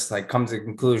have just like come to the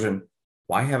conclusion.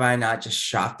 Why have I not just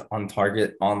shopped on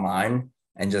Target online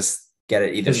and just get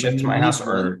it either shipped to my house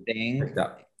or picked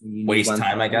up? Waste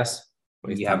time, I guess.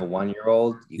 You have a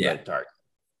 1-year-old, you go to Target.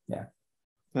 Yeah,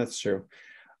 that's true.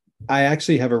 I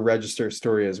actually have a register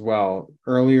story as well.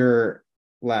 Earlier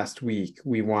last week,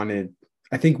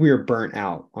 I think we were burnt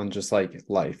out on just like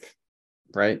life,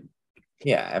 right?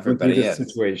 Yeah, everybody is.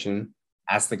 Situation.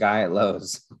 Ask the guy at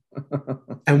Lowe's.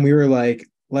 And we were like,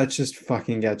 let's just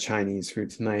fucking get Chinese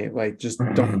food tonight. Like, just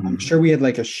don't. I'm sure we had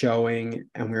like a showing,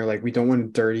 and we were like, we don't want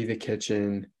to dirty the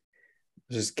kitchen.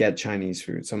 Just get Chinese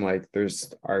food. So I'm like,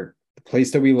 the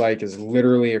place that we like is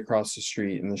literally across the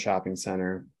street in the shopping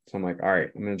center. So I'm like, all right,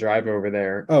 I'm gonna drive over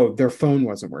there. Oh, their phone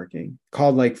wasn't working.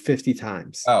 Called like 50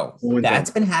 times. Oh, that's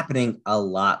been happening a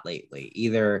lot lately.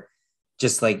 Either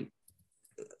just like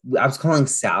I was calling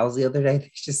Sal's the other day,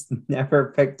 they just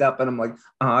never picked up, and I'm like,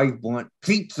 I want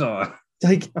pizza.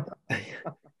 Like,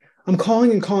 I'm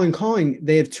calling and calling.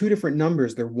 They have 2 different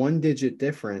numbers. They're 1 digit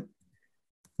different.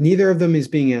 Neither of them is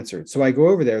being answered. So I go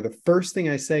over there. The first thing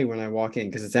I say when I walk in,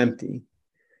 because it's empty,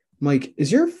 I'm like,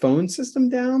 is your phone system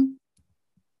down?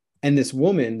 And this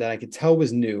woman that I could tell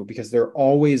was new because they're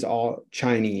always all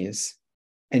Chinese.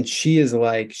 And she is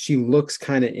like, she looks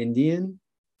kind of Indian.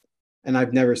 And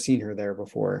I've never seen her there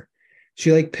before.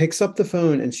 She like picks up the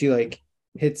phone and she like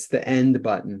hits the end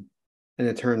button and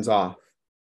it turns off.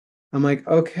 I'm like,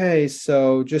 okay,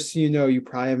 so just so you know, you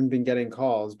probably haven't been getting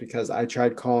calls because I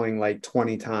tried calling like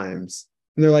 20 times.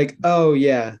 And they're like, oh,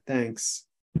 yeah, thanks.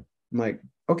 I'm like,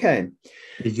 okay.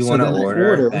 Did you want to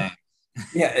order?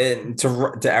 Yeah, and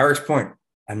to Eric's point,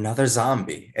 Another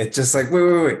zombie. It's just like,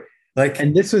 wait. Like,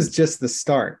 And this was just the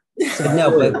start. So But no,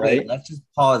 I ordered, but wait, right? let's just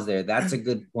pause there. That's a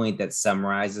good point that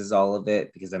summarizes all of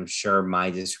it because I'm sure my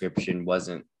description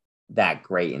wasn't that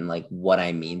great in like what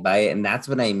I mean by it. And that's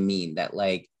what I mean that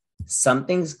like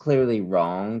something's clearly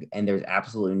wrong and there's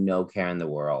absolutely no care in the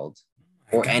world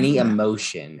or any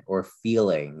emotion or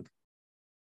feeling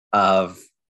of,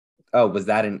 oh, was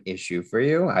that an issue for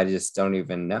you? I just don't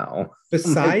even know.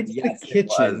 Besides the Yes, it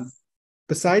kitchen, was.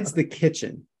 besides the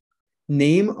kitchen,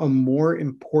 name a more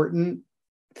important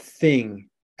thing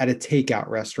at a takeout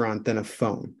restaurant than a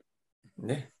phone.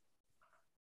 yeah.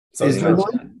 So Is it's there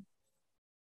not- one?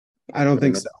 I don't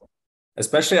think so.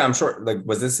 especially, I'm sure, like,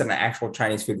 was this an actual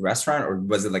Chinese food restaurant or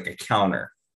was it like a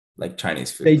counter, like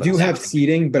Chinese food They place? do have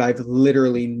seating, but I've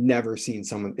literally never seen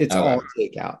someone. It's Okay. all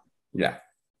takeout. Yeah.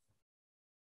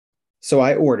 So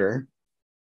I order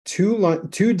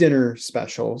two dinner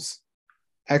specials,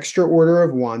 extra order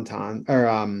of wonton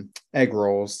or egg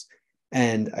rolls,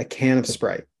 and a can of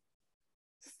Sprite.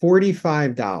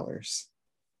 $45.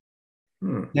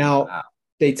 Hmm. Now Wow.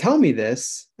 they tell me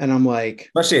this, and I'm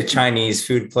like, Especially a Chinese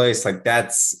food place, like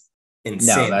that's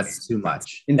insane. No, that's too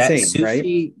much. Insane, That sushi,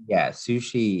 right? yeah,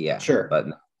 sushi, yeah. Sure. But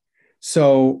no.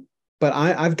 So, but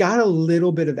I've got a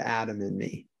little bit of Adam in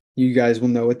me. You guys will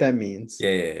know what that means.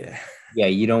 Yeah. Yeah,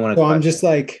 you don't want to. So I'm just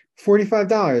like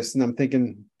 $45, and I'm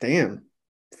thinking, damn,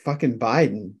 fucking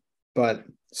Biden. But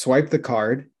swipe the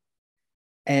card,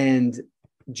 and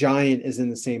Giant is in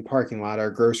the same parking lot,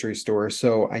 our grocery store.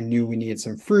 So I knew we needed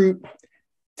some fruit.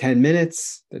 10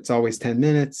 minutes. It's always 10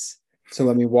 minutes. So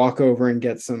let me walk over and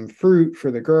get some fruit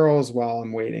for the girls while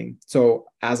I'm waiting. So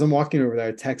as I'm walking over there,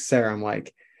 I text Sarah. I'm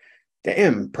like,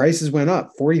 damn, prices went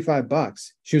up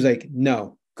 $45. She was like,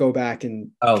 no, go back and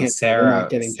Oh, cancel. We're not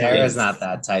getting Sarah's Chinese. not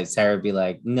that type. Sarah would be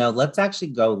like, no, let's actually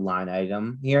go line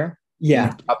item here.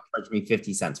 Yeah. You charge me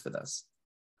 50 cents for this.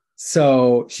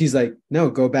 So she's like, no,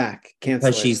 go back. Cancel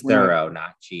Because it. she's We're not- thorough,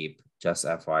 not cheap. Just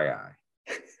FYI.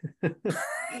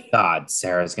 God,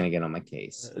 Sarah's gonna get on my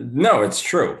case. No, it's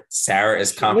true. Sarah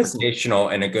is Listen.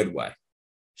 confrontational in a good way.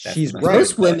 She's That's right.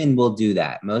 Most women will do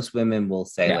that. Most women will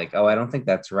say, Yeah. like, oh, I don't think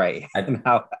that's right. And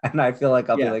I feel like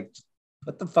I'll Yeah. be like,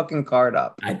 put the fucking card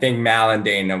up. I think Mal and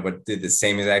Dana would do the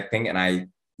same exact thing. And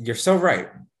you're so right.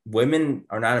 Women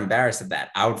are not embarrassed of that.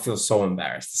 I would feel so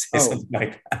embarrassed to say Oh. something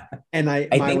like that. And I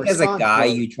my think as a response guy,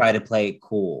 was, you try to play it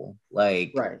cool.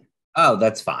 Like, right. oh,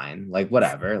 that's fine. Like,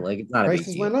 whatever. Like, it's not a big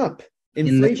Prices deal. went up. In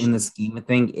Inflation. the scheme of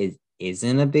thing, it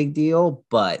isn't a big deal,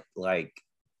 but like,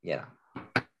 yeah.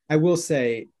 I will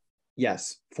say,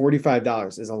 yes,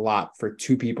 $45 is a lot for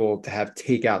two people to have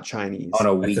takeout Chinese. On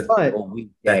a That's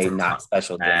weekday, that's a not ton.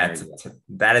 special dinner.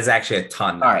 That is actually a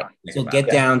ton. All right. Think So about get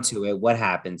it. down to it. What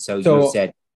happened? So So- you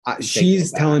said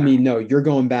She's go telling back. me, no, you're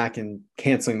going back and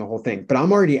canceling the whole thing. But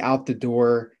I'm already out the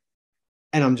door.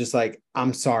 And I'm just like,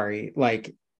 I'm sorry.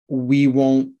 Like, we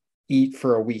won't eat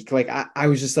for a week. Like, I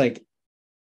was just like,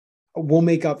 we'll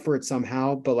make up for it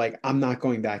somehow. But like, I'm not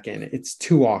going back in. It's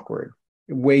too awkward,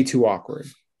 way too awkward.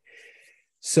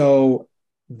 So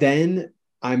then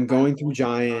I'm going through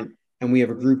Giant, and we have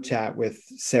a group chat with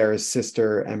Sarah's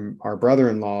sister and our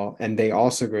brother-in-law, and they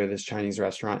also go to this Chinese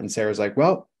restaurant. And Sarah's like,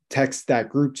 well, text that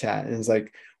group chat. And it's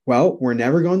like, well, we're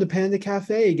never going to Panda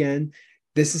Cafe again.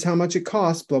 This is how much it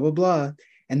costs, blah, blah, blah.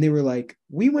 And they were like,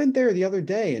 we went there the other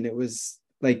day, and it was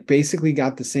like basically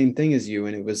got the same thing as you.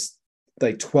 And it was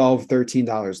like $12,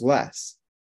 $13 less.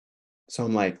 So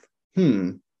I'm like,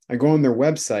 I go on their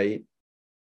website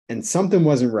and something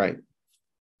wasn't right.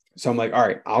 So I'm like, all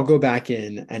right, I'll go back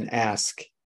in and ask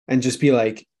and just be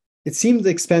like, it seems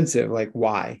expensive. Like,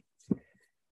 why?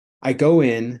 I go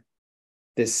in,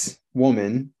 this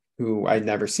woman who I'd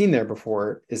never seen there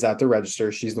before is at the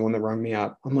register. She's the one that rung me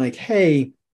up. I'm like,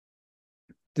 hey,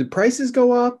 did prices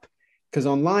go up? Because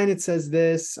online it says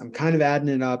this. I'm kind of adding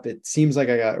it up. It seems like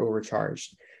I got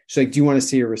overcharged. She's like, do you want to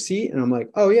see a receipt? And I'm like,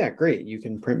 oh, yeah, great. You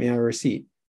can print me out a receipt.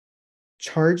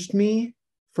 Charged me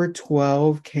for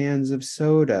 12 cans of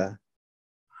soda.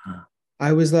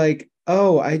 I was like,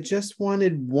 oh, I just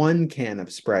wanted one can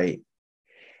of Sprite.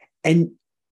 And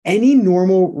any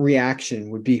normal reaction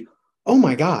would be, oh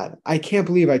my God, I can't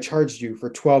believe I charged you for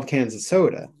 12 cans of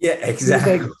soda. Yeah, He was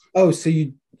exactly. like, oh, so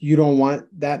you don't want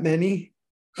that many?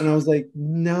 And I was like,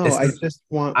 no, I just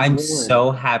want I'm one.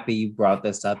 so happy you brought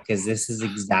this up because this is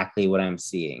exactly what I'm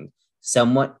seeing.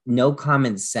 Somewhat no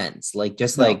common sense. Like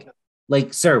just No.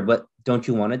 like, sir, what don't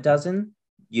you want a dozen?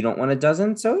 You don't want a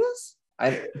dozen sodas?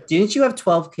 Didn't you have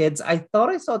 12 kids? I thought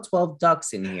I saw 12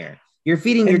 ducks in here. You're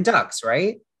feeding your ducks,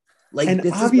 right? Like and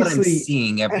this is what I'm obviously-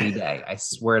 seeing every day. I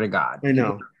swear to God. I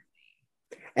know.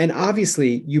 And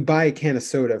obviously, you buy a can of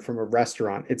soda from a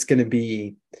restaurant, it's going to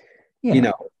be, Yeah. you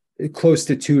know, close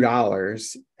to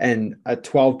 $2, and a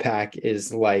 12 pack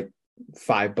is like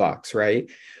 $5, right?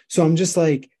 So I'm just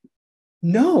like,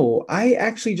 no, I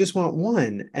actually just want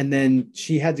one. And then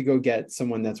she had to go get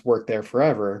someone that's worked there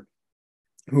forever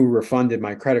who refunded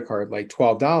my credit card like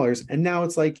 $12. And now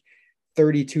it's like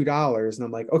 $32. And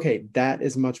I'm like, okay, that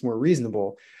is much more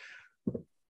reasonable.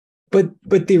 But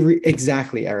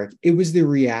exactly, Eric, it was the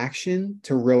reaction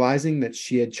to realizing that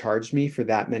she had charged me for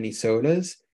that many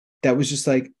sodas that was just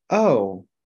like, oh,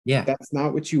 Yeah. that's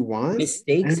not what you want.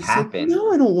 Mistakes like, happen.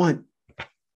 no, I don't want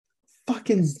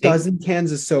fucking dozen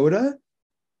cans of soda.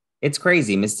 It's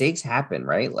crazy. Mistakes happen,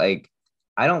 right? Like,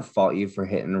 I don't fault you for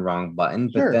hitting the wrong button,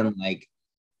 but Sure. then like,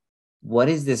 what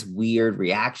is this weird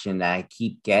reaction that I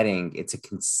keep getting? It's a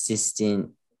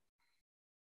consistent.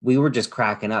 We were just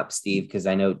cracking up, Steve, because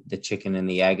I know the Chicken and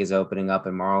the Egg is opening up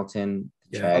in Marlton.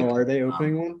 Yeah. Oh, are they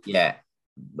opening one? Yeah.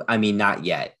 I mean, not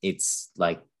yet. It's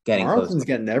like getting close. Marlton's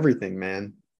getting everything,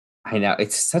 man. I know.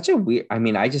 It's such a weird. I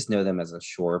mean, I just know them as a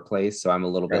shore place, so I'm a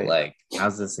little bit Right. like,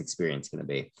 how's this experience going to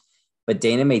be? But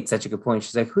Dana made such a good point.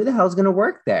 She's like, who the hell's going to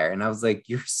work there? And I was like,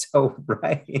 you're so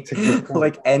right. It's a good point.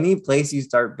 Like any place you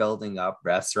start building up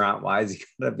restaurant wise, you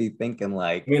got to be thinking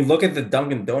like, I mean, look at the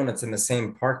Dunkin' Donuts in the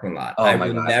same parking lot. Oh I my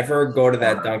will God. never go to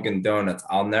that Dunkin' Donuts.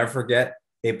 I'll never forget.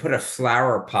 They put a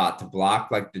flower pot to block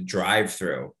like the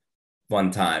drive-through one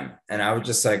time. And I was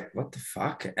just like, what the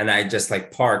fuck? And I just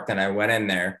like parked and I went in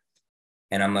there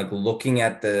and I'm like looking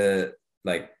at the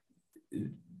like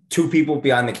two people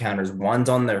behind the counters. One's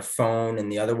on their phone and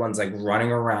the other one's like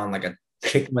running around like a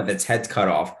chicken with its head cut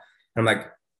off. And I'm like,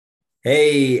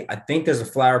 hey, I think there's a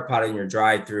flower pot in your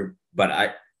drive-through,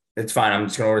 but it's fine. I'm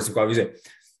just gonna order some coffee. He's like,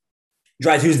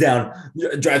 drive-through's down,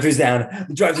 drive-through's down,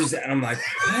 drive-through's down. And I'm like,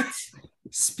 what?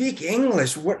 Speak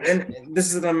English. What? And this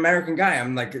is an American guy.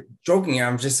 I'm like joking.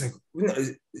 I'm just like, no,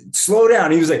 slow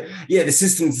down. He was like, yeah, the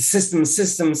system.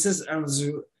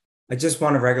 I just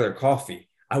want a regular coffee.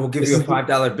 I will give you a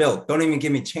 $5 bill. Don't even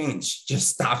give me change. Just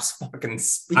stop fucking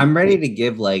speaking. I'm ready to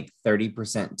give like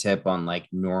 30% tip on like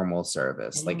normal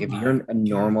service. Like if you're a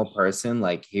normal person,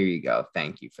 like here you go.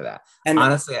 Thank you for that. And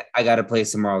honestly, I got a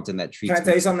place in Marlton that treats. Can I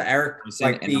tell you something, Eric?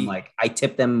 I'm like, I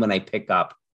tip them when I pick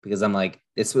up because I'm like,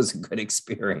 this was a good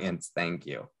experience. Thank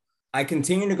you. I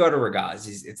continue to go to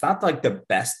Ragazzi's. It's not like the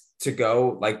best to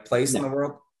go like place in the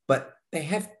world, but they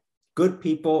have good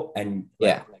people and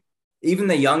even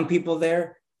the young people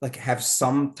there like have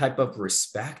some type of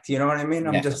respect. You know what I mean?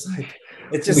 I'm just like,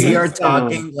 it's just we are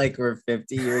talking like we're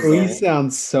 50 years old. We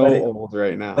sound so old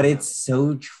right now. But it's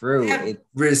so true.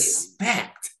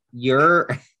 Respect.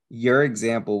 Your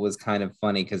example was kind of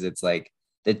funny because it's like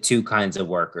the two kinds of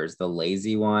workers, the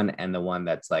lazy one and the one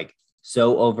that's like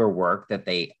so overworked that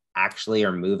they actually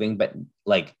are moving, but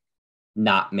like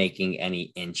not making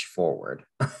any inch forward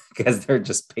because they're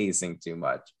just pacing too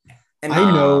much. And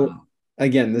I know,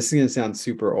 again, this is going to sound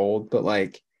super old, but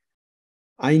like,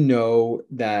 I know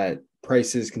that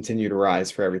prices continue to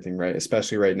rise for everything, right?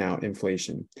 Especially right now,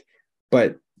 inflation.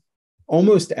 But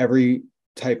almost every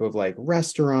type of like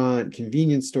restaurant,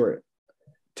 convenience store,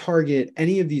 Target,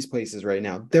 any of these places right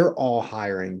now, they're all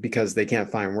hiring because they can't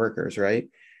find workers, right?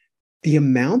 The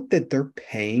amount that they're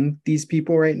paying these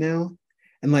people right now,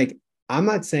 and like, I'm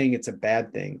not saying it's a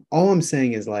bad thing. All I'm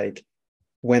saying is like,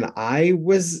 when I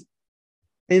was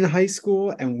in high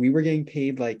school and we were getting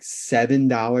paid like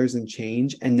 $7 and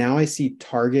change, and now I see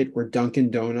Target or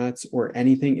Dunkin' Donuts or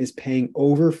anything is paying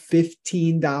over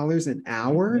 $15 an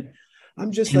hour.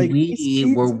 I'm just and like,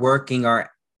 we were working our,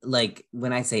 like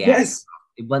when I say yes,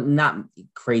 but not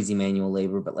crazy manual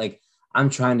labor, but like I'm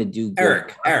trying to do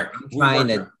Eric, I'm trying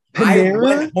to. I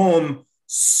went home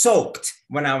soaked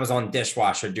when I was on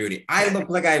dishwasher duty. I looked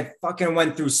like I fucking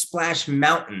went through Splash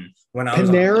Mountain when I was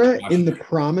Panera in the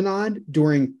promenade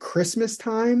during Christmas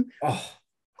time. Oh,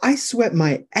 I sweat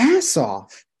my ass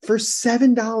off for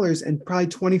 $7 and probably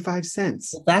 25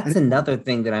 cents. Well, that's another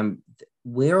thing that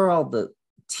where are all the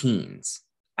teens?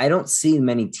 I don't see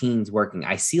many teens working.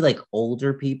 I see like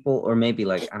older people or maybe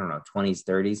like, I don't know, 20s,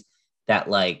 30s that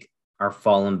like are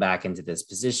falling back into this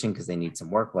position because they need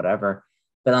some work, whatever.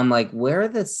 But I'm like, where are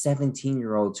the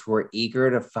 17-year-olds who are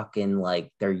eager to fucking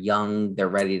like, they're young, they're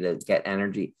ready to get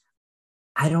energy.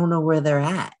 I don't know where they're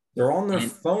at. They're on their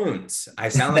phones. I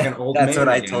sound like an old man. That's what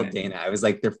I told Dana. I was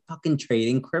like, they're fucking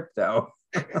trading crypto.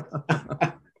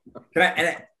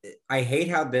 I hate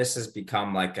how this has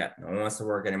become like no one wants to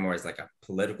work anymore. It's like a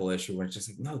political issue where it's just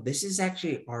like, no, this is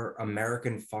actually our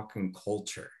American fucking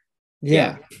culture.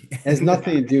 Yeah. It has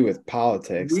nothing to do with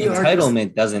politics. We are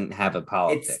Entitlement doesn't have a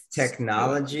politics. It's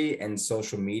technology and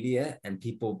social media and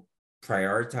people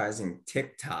prioritizing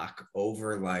TikTok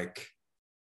over like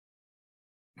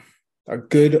a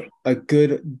good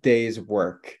day's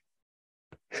work.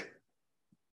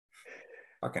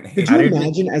 fucking. Could you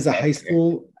imagine as a high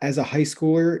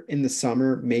schooler in the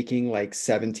summer making like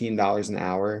 $17 an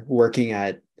hour working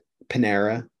at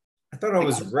Panera? I thought I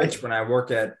was rich when I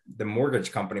worked at the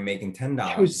mortgage company making $10.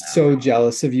 I was so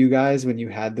jealous of you guys when you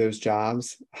had those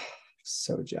jobs.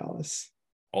 So jealous.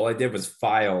 All I did was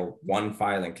file one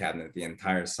filing cabinet the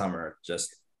entire summer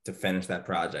just to finish that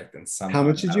project. And somehow how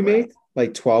much did you make?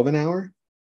 Like 12 an hour?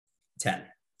 10.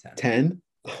 10?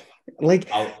 Like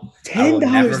 $10 I will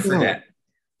never an forget. hour.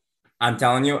 I'm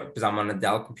telling you, because I'm on a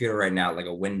Dell computer right now, like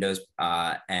a Windows,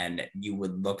 and you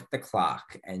would look at the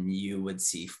clock and you would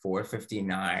see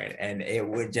 4:59, and it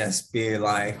would just be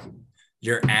like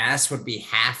your ass would be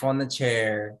half on the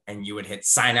chair, and you would hit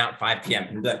sign out 5 p.m.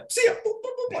 and be like, see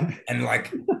ya, and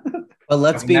like, but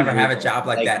let's never have a job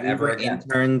like that we ever were again.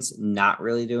 Interns not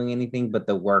really doing anything, but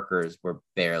the workers were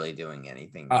barely doing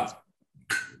anything. Oh,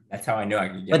 that's how I knew I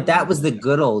could get. But that was the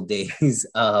good old days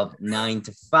of 9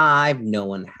 to 5. No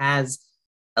one has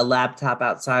a laptop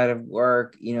outside of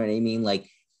work. You know what I mean? Like,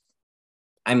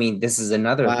 I mean, this is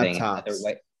another thing,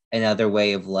 another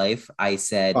way of life. I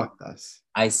said, fuck us.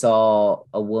 I saw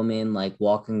a woman like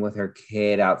walking with her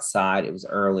kid outside. It was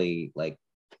early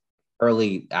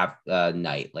after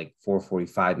night, like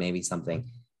 4:45, maybe something.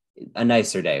 A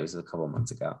nicer day. It was a couple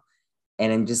months ago.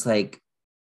 And I'm just like,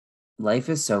 life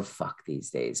is so fucked these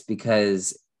days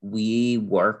because we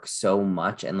work so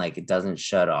much and like it doesn't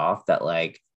shut off that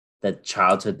like the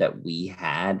childhood that we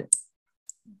had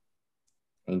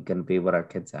ain't gonna be what our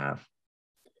kids have.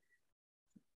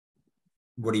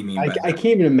 What do you mean? I can't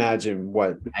even imagine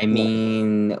what. I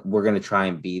mean, we're gonna try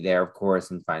and be there, of course,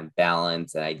 and find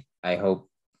balance. And I hope,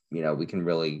 you know, we can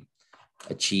really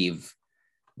achieve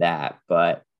that.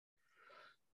 But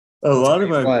a lot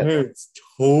of our parents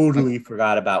totally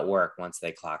forgot about work once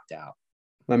they clocked out.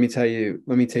 Let me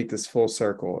take this full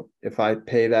circle. If I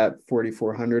pay that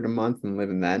 $4,400 a month and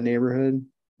live in that neighborhood,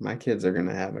 my kids are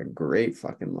gonna have a great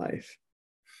fucking life.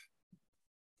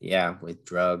 Yeah, with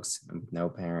drugs and no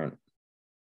parent.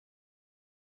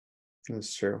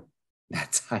 That's true.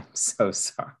 I'm so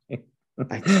sorry.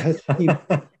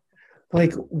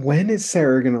 Like, when is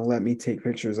Sarah gonna let me take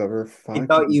pictures of her? I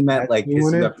thought you meant like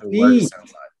because you have to work so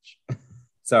much.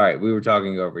 Sorry, we were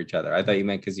talking over each other. I thought you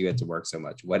meant because you had to work so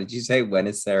much. What did you say? When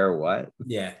is Sarah what?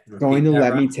 Yeah. Going to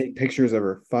let me take pictures of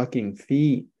her fucking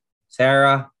feet.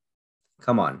 Sarah,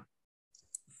 come on.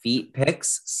 Feet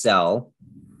pics sell.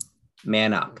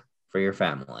 Man up for your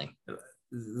family.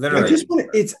 Literally.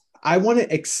 I want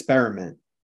to experiment.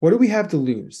 What do we have to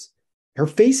lose? Her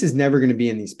face is never going to be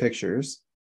in these pictures.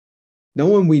 No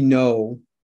one we know.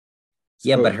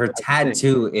 Yeah, but her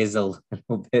tattoo is a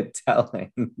little bit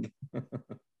telling.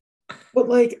 But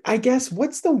like, I guess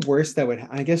what's the worst that would,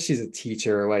 I guess she's a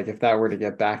teacher. Like if that were to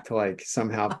get back to like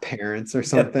somehow parents or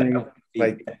something,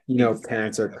 like, you know,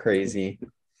 parents are crazy.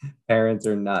 Parents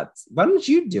are nuts. Why don't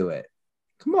you do it?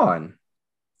 Come on.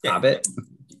 Hobbit.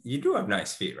 You do have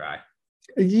nice feet, Rye.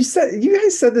 You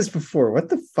guys said this before. What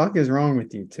the fuck is wrong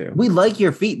with you two? We like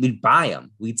your feet. We'd buy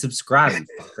them. We'd subscribe, you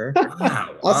fucker.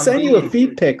 Wow. I'll send you a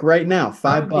feet pic right now.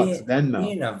 $5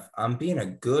 Venmo. I'm being a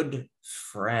good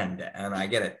friend and I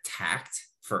get attacked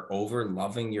for over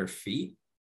loving your feet.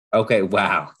 Okay,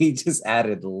 wow. He just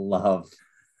added love.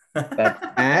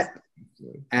 at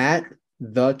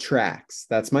the tracks.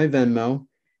 That's my Venmo.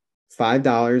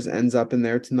 $5 ends up in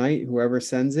there tonight. Whoever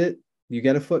sends it, you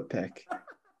get a foot pic.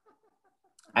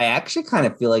 I actually kind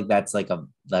of feel like that's like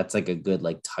a good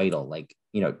like title, like,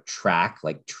 you know, track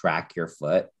your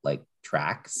foot, like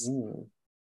tracks. Ooh.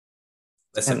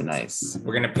 Listen, nice.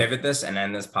 We're gonna pivot this and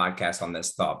end this podcast on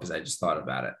this thought because I just thought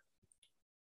about it.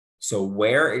 So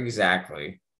where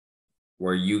exactly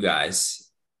were you guys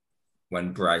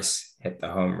when Bryce hit the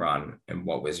home run, and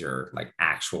what was your like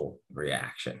actual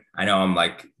reaction? I know I'm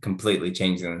like completely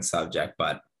changing the subject,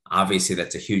 but obviously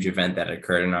that's a huge event that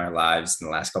occurred in our lives in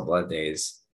the last couple of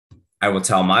days. I will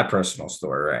tell my personal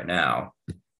story right now.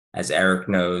 As Eric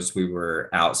knows, we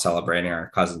were out celebrating our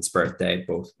cousin's birthday.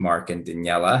 Both Mark and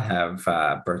Daniela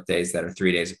have birthdays that are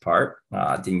 3 days apart.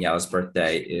 Daniela's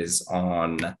birthday is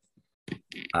on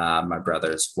my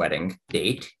brother's wedding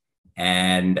date.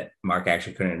 And Mark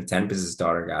actually couldn't attend because his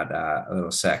daughter got a little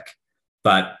sick.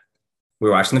 But we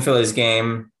were watching the Phillies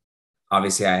game.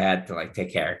 Obviously, I had to like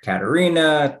take care of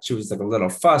Katerina. She was like a little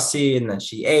fussy, and then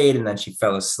she ate, and then she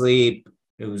fell asleep.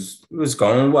 it was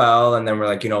going well. And then we're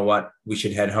like, you know what? We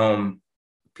should head home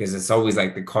because it's always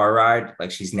like the car ride.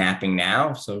 Like she's napping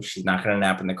now, so she's not gonna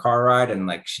nap in the car ride, and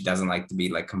like she doesn't like to be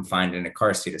like confined in a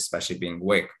car seat, especially being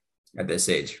awake at this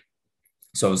age.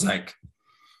 So it was like,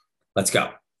 let's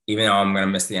go. Even though I'm gonna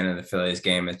miss the end of the Phillies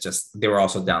game, it's just they were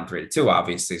also down 3-2,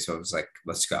 obviously. So it was like,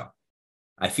 let's go.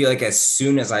 I feel like as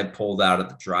soon as I pulled out of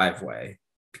the driveway,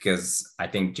 because I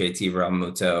think JT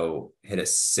Realmuto hit a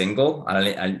single.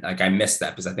 I missed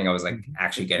that because I think I was like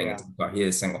actually getting into the car. He hit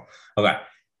a single. Okay.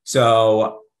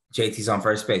 So JT's on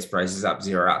first base. Bryce is up,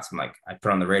 0 outs. I'm like, I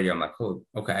put on the radio. I'm like, oh,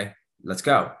 okay, let's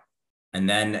go. And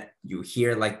then you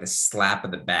hear like the slap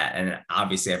of the bat. And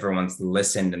obviously everyone's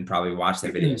listened and probably watched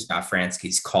the video, Scott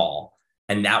Fransky's call.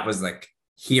 And that was like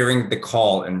hearing the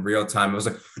call in real time. It was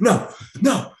like, no.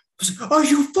 Are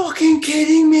you fucking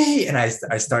kidding me? And I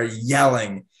started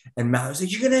yelling, and Matt was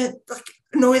like, you're gonna like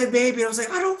annoy the baby. And I was like,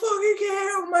 I don't fucking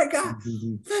care. Oh my God,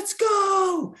 let's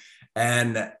go.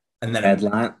 And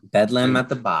then Bedlam at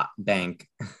the bank.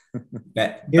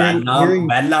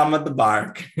 Bedlam at the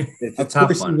bark. It's a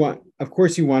tough one. Of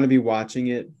course you want to be watching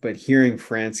it, but hearing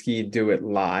Fransky do it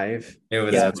live.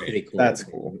 That's pretty cool. That's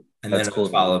cool. And then it was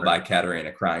followed by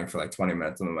Katerina crying for like 20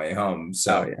 minutes on the way home.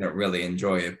 So I didn't really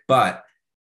enjoy it. But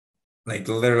like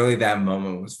literally that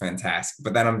moment was fantastic.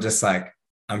 But then I'm just like,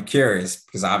 I'm curious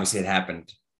because obviously it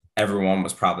happened. Everyone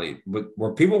was probably,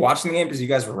 were people watching the game because you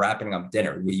guys were wrapping up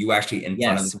dinner? Were you actually in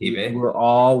front of the TV? We were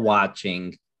all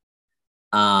watching.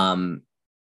 Now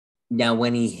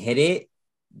when he hit it,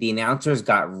 the announcers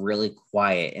got really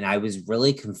quiet and I was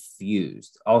really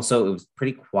confused. Also, it was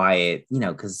pretty quiet,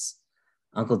 because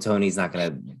Uncle Tony's not going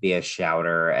to be a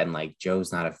shouter and like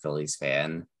Joe's not a Phillies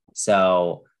fan.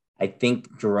 So I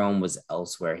think Jerome was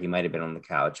elsewhere. He might have been on the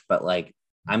couch, but like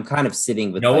I'm kind of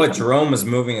sitting with. Jerome was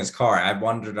moving his car. I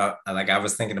wondered, I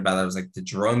was thinking about it. I was like, did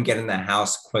Jerome get in the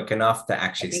house quick enough to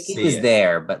actually see it? He was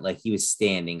there, but like he was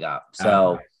standing up.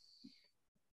 So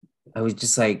I was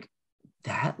just like,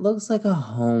 that looks like a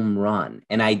home run.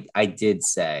 And I did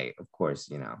say, of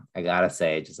course, I gotta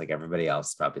say, just like everybody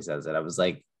else probably says it. I was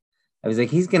like,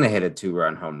 he's gonna hit a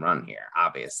 2-run home run here,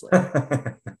 obviously.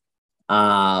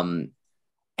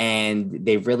 And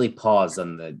they really paused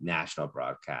on the national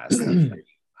broadcast. I'm sure you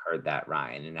heard that,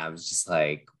 Ryan. And I was just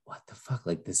like, what the fuck?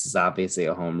 Like, this is obviously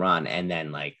a home run. And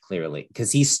then like, clearly,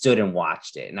 because he stood and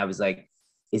watched it. And I was like,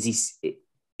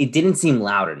 it didn't seem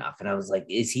loud enough. And I was like,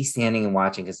 is he standing and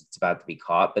watching because it's about to be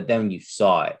caught? But then you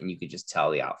saw it and you could just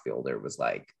tell the outfielder was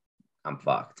like, I'm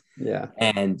fucked. Yeah.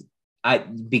 And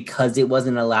because it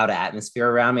wasn't a loud atmosphere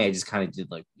around me, I just kind of did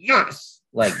like, yes,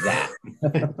 like that.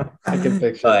 I can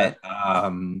picture but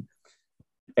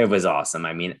it was awesome.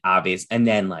 I mean, obvious. And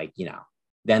then like,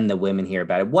 then the women hear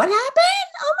about it. What happened?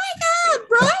 Oh my God,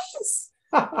 Bryce.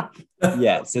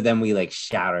 Yeah. So then we like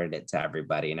shouted it to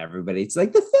everybody and everybody's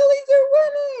like, the Phillies are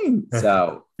winning.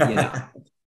 So, that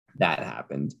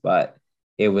happened, but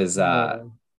it was, the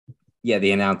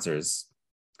announcers.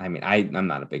 I mean, I'm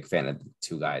not a big fan of the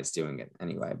two guys doing it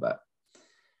anyway, but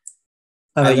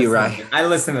how about you, Ryan? I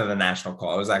listened to the national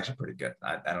call. It was actually pretty good.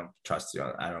 I don't trust you.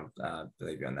 I don't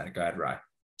believe you on that. Go ahead, Ryan.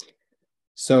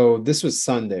 So this was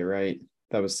Sunday, right?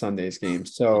 That was Sunday's game.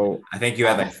 So I think you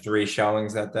had like 3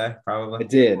 showings that day, probably. I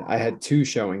did. I had 2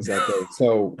 showings that day.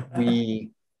 So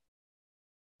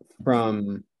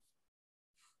from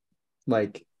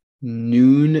like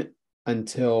noon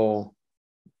until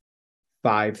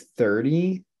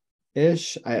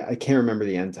 5:30-ish. I can't remember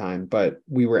the end time, but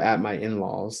we were at my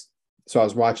in-laws. So I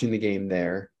was watching the game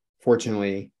there.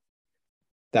 Fortunately,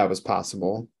 that was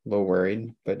possible. A little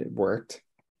worried, but it worked.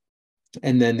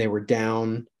 And then they were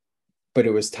down, but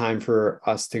it was time for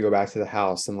us to go back to the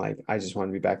house. And like, I just wanted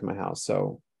to be back in my house.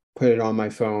 So put it on my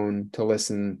phone to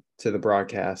listen to the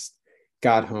broadcast,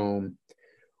 got home.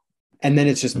 And then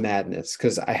it's just madness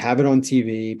because I have it on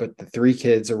TV, but the 3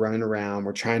 kids are running around.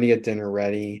 We're trying to get dinner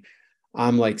ready.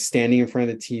 I'm like standing in front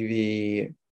of the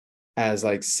TV as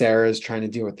like Sarah's trying to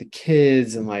deal with the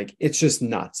kids. And like, it's just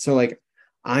nuts. So like,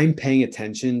 I'm paying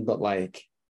attention, but like,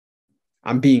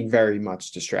 I'm being very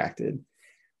much distracted.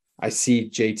 I see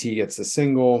JT gets a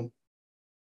single.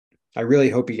 I really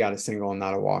hope he got a single and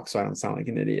not a walk, so I don't sound like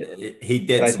an idiot. He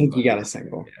did. But I think he got a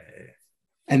single. Yeah.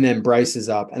 And then Bryce is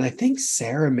up. And I think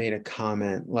Sarah made a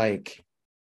comment like,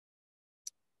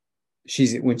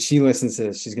 when she listens to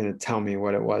this, she's going to tell me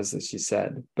what it was that she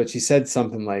said. But she said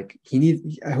something like,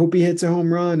 I hope he hits a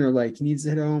home run, or like he needs to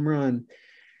hit a home run.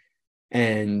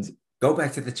 And go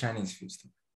back to the Chinese food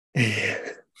store.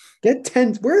 Get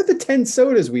 10. Where are the 10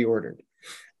 sodas we ordered?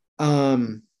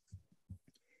 And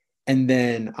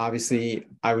then obviously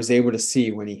I was able to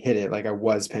see when he hit it, like I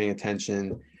was paying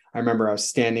attention. I remember I was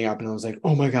standing up and I was like,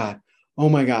 oh my God, oh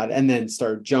my God. And then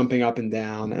started jumping up and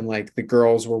down. And like the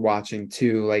girls were watching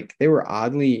too. Like they were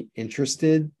oddly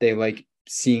interested. They like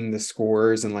seeing the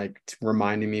scores and like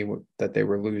reminding me that they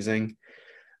were losing.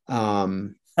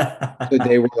 So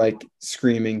they were like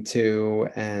screaming too.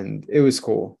 And it was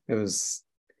cool.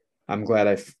 I'm glad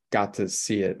I got to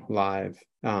see it live.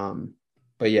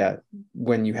 But yeah,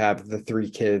 when you have the 3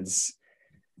 kids,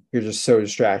 you're just so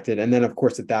distracted. And then, of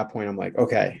course, at that point, I'm like,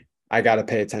 okay, I got to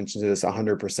pay attention to this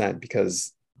 100%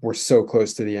 because we're so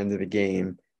close to the end of the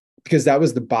game. Because that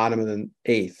was the bottom of the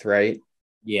 8th, right?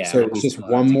 Yeah. So it's just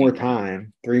one more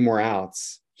time, 3 more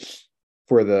outs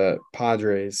for the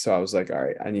Padres. So I was like, all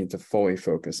right, I need to fully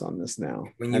focus on this now.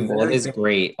 Well, it is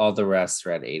great. All the rest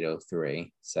are at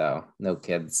 8:03. So no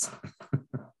kids.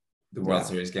 The World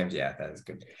Series games, yeah, that is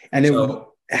good. And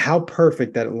how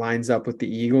perfect that it lines up with the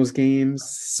Eagles games.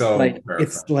 So like perfect.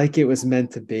 It's like it was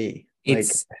meant to be.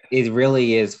 It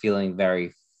really is feeling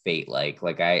very fate-like.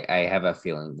 Like I have a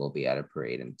feeling we'll be at a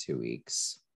parade in 2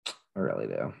 weeks. I really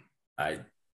do. I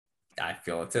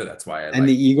feel it too. That's why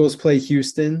the Eagles play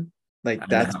Houston. Like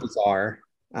that's bizarre.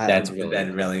 That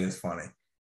really is funny.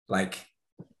 Like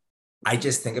I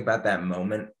just think about that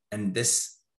moment and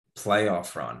this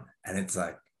playoff run, and it's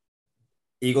like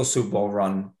Eagles Super Bowl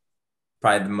run,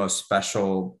 probably the most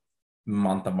special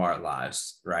month of our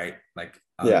lives, right? Like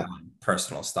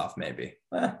personal stuff, maybe.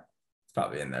 It's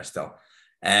probably in there still.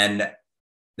 And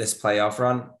this playoff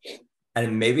run,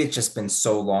 and maybe it's just been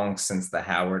so long since the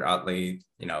Howard Utley,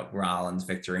 Rollins,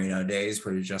 Victorino days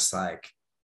where you're just like,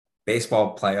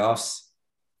 baseball playoffs,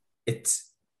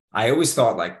 I always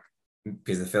thought like,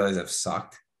 because the Phillies have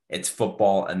sucked, it's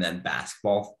football and then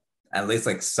basketball, at least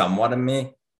like somewhat of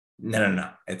me. No.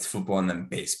 It's football and then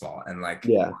baseball. And like,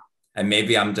 and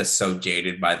maybe I'm just so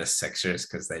jaded by the Sixers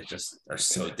because they just are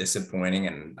so disappointing.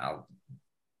 And I'll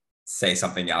say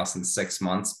something else in 6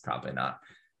 months. Probably not.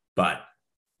 But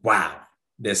wow,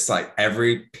 this like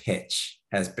every pitch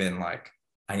has been like,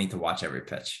 I need to watch every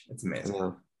pitch. It's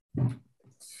amazing.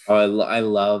 Oh, I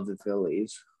love the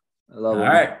Phillies. I love them.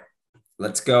 All right,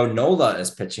 let's go. Nola is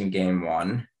pitching game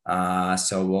 1.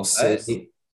 So we'll see.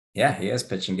 Yeah, he is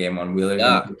pitching game 1. Wheeler's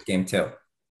going to pitch game 2.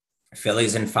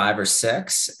 Phillies in 5 or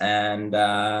 6. And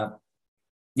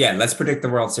let's predict the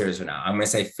World Series for now. I'm going to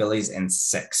say Phillies in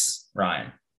 6.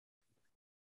 Ryan.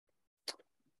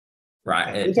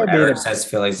 Eric says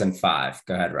Phillies in 5.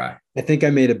 Go ahead, Ryan. I think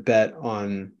I made a bet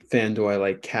on FanDuel. I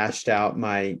like cashed out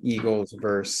my Eagles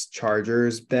versus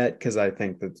Chargers bet because I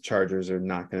think that the Chargers are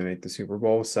not going to make the Super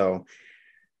Bowl. So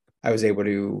I was able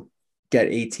to get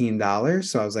 $18.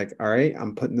 So I was like, all right,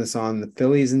 I'm putting this on the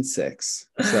Phillies in 6.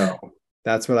 So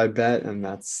that's what I bet. And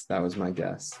that was my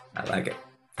guess. I like it.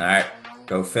 All right.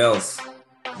 Go Phils.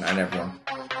 Good night, everyone.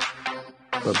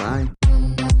 Bye-bye.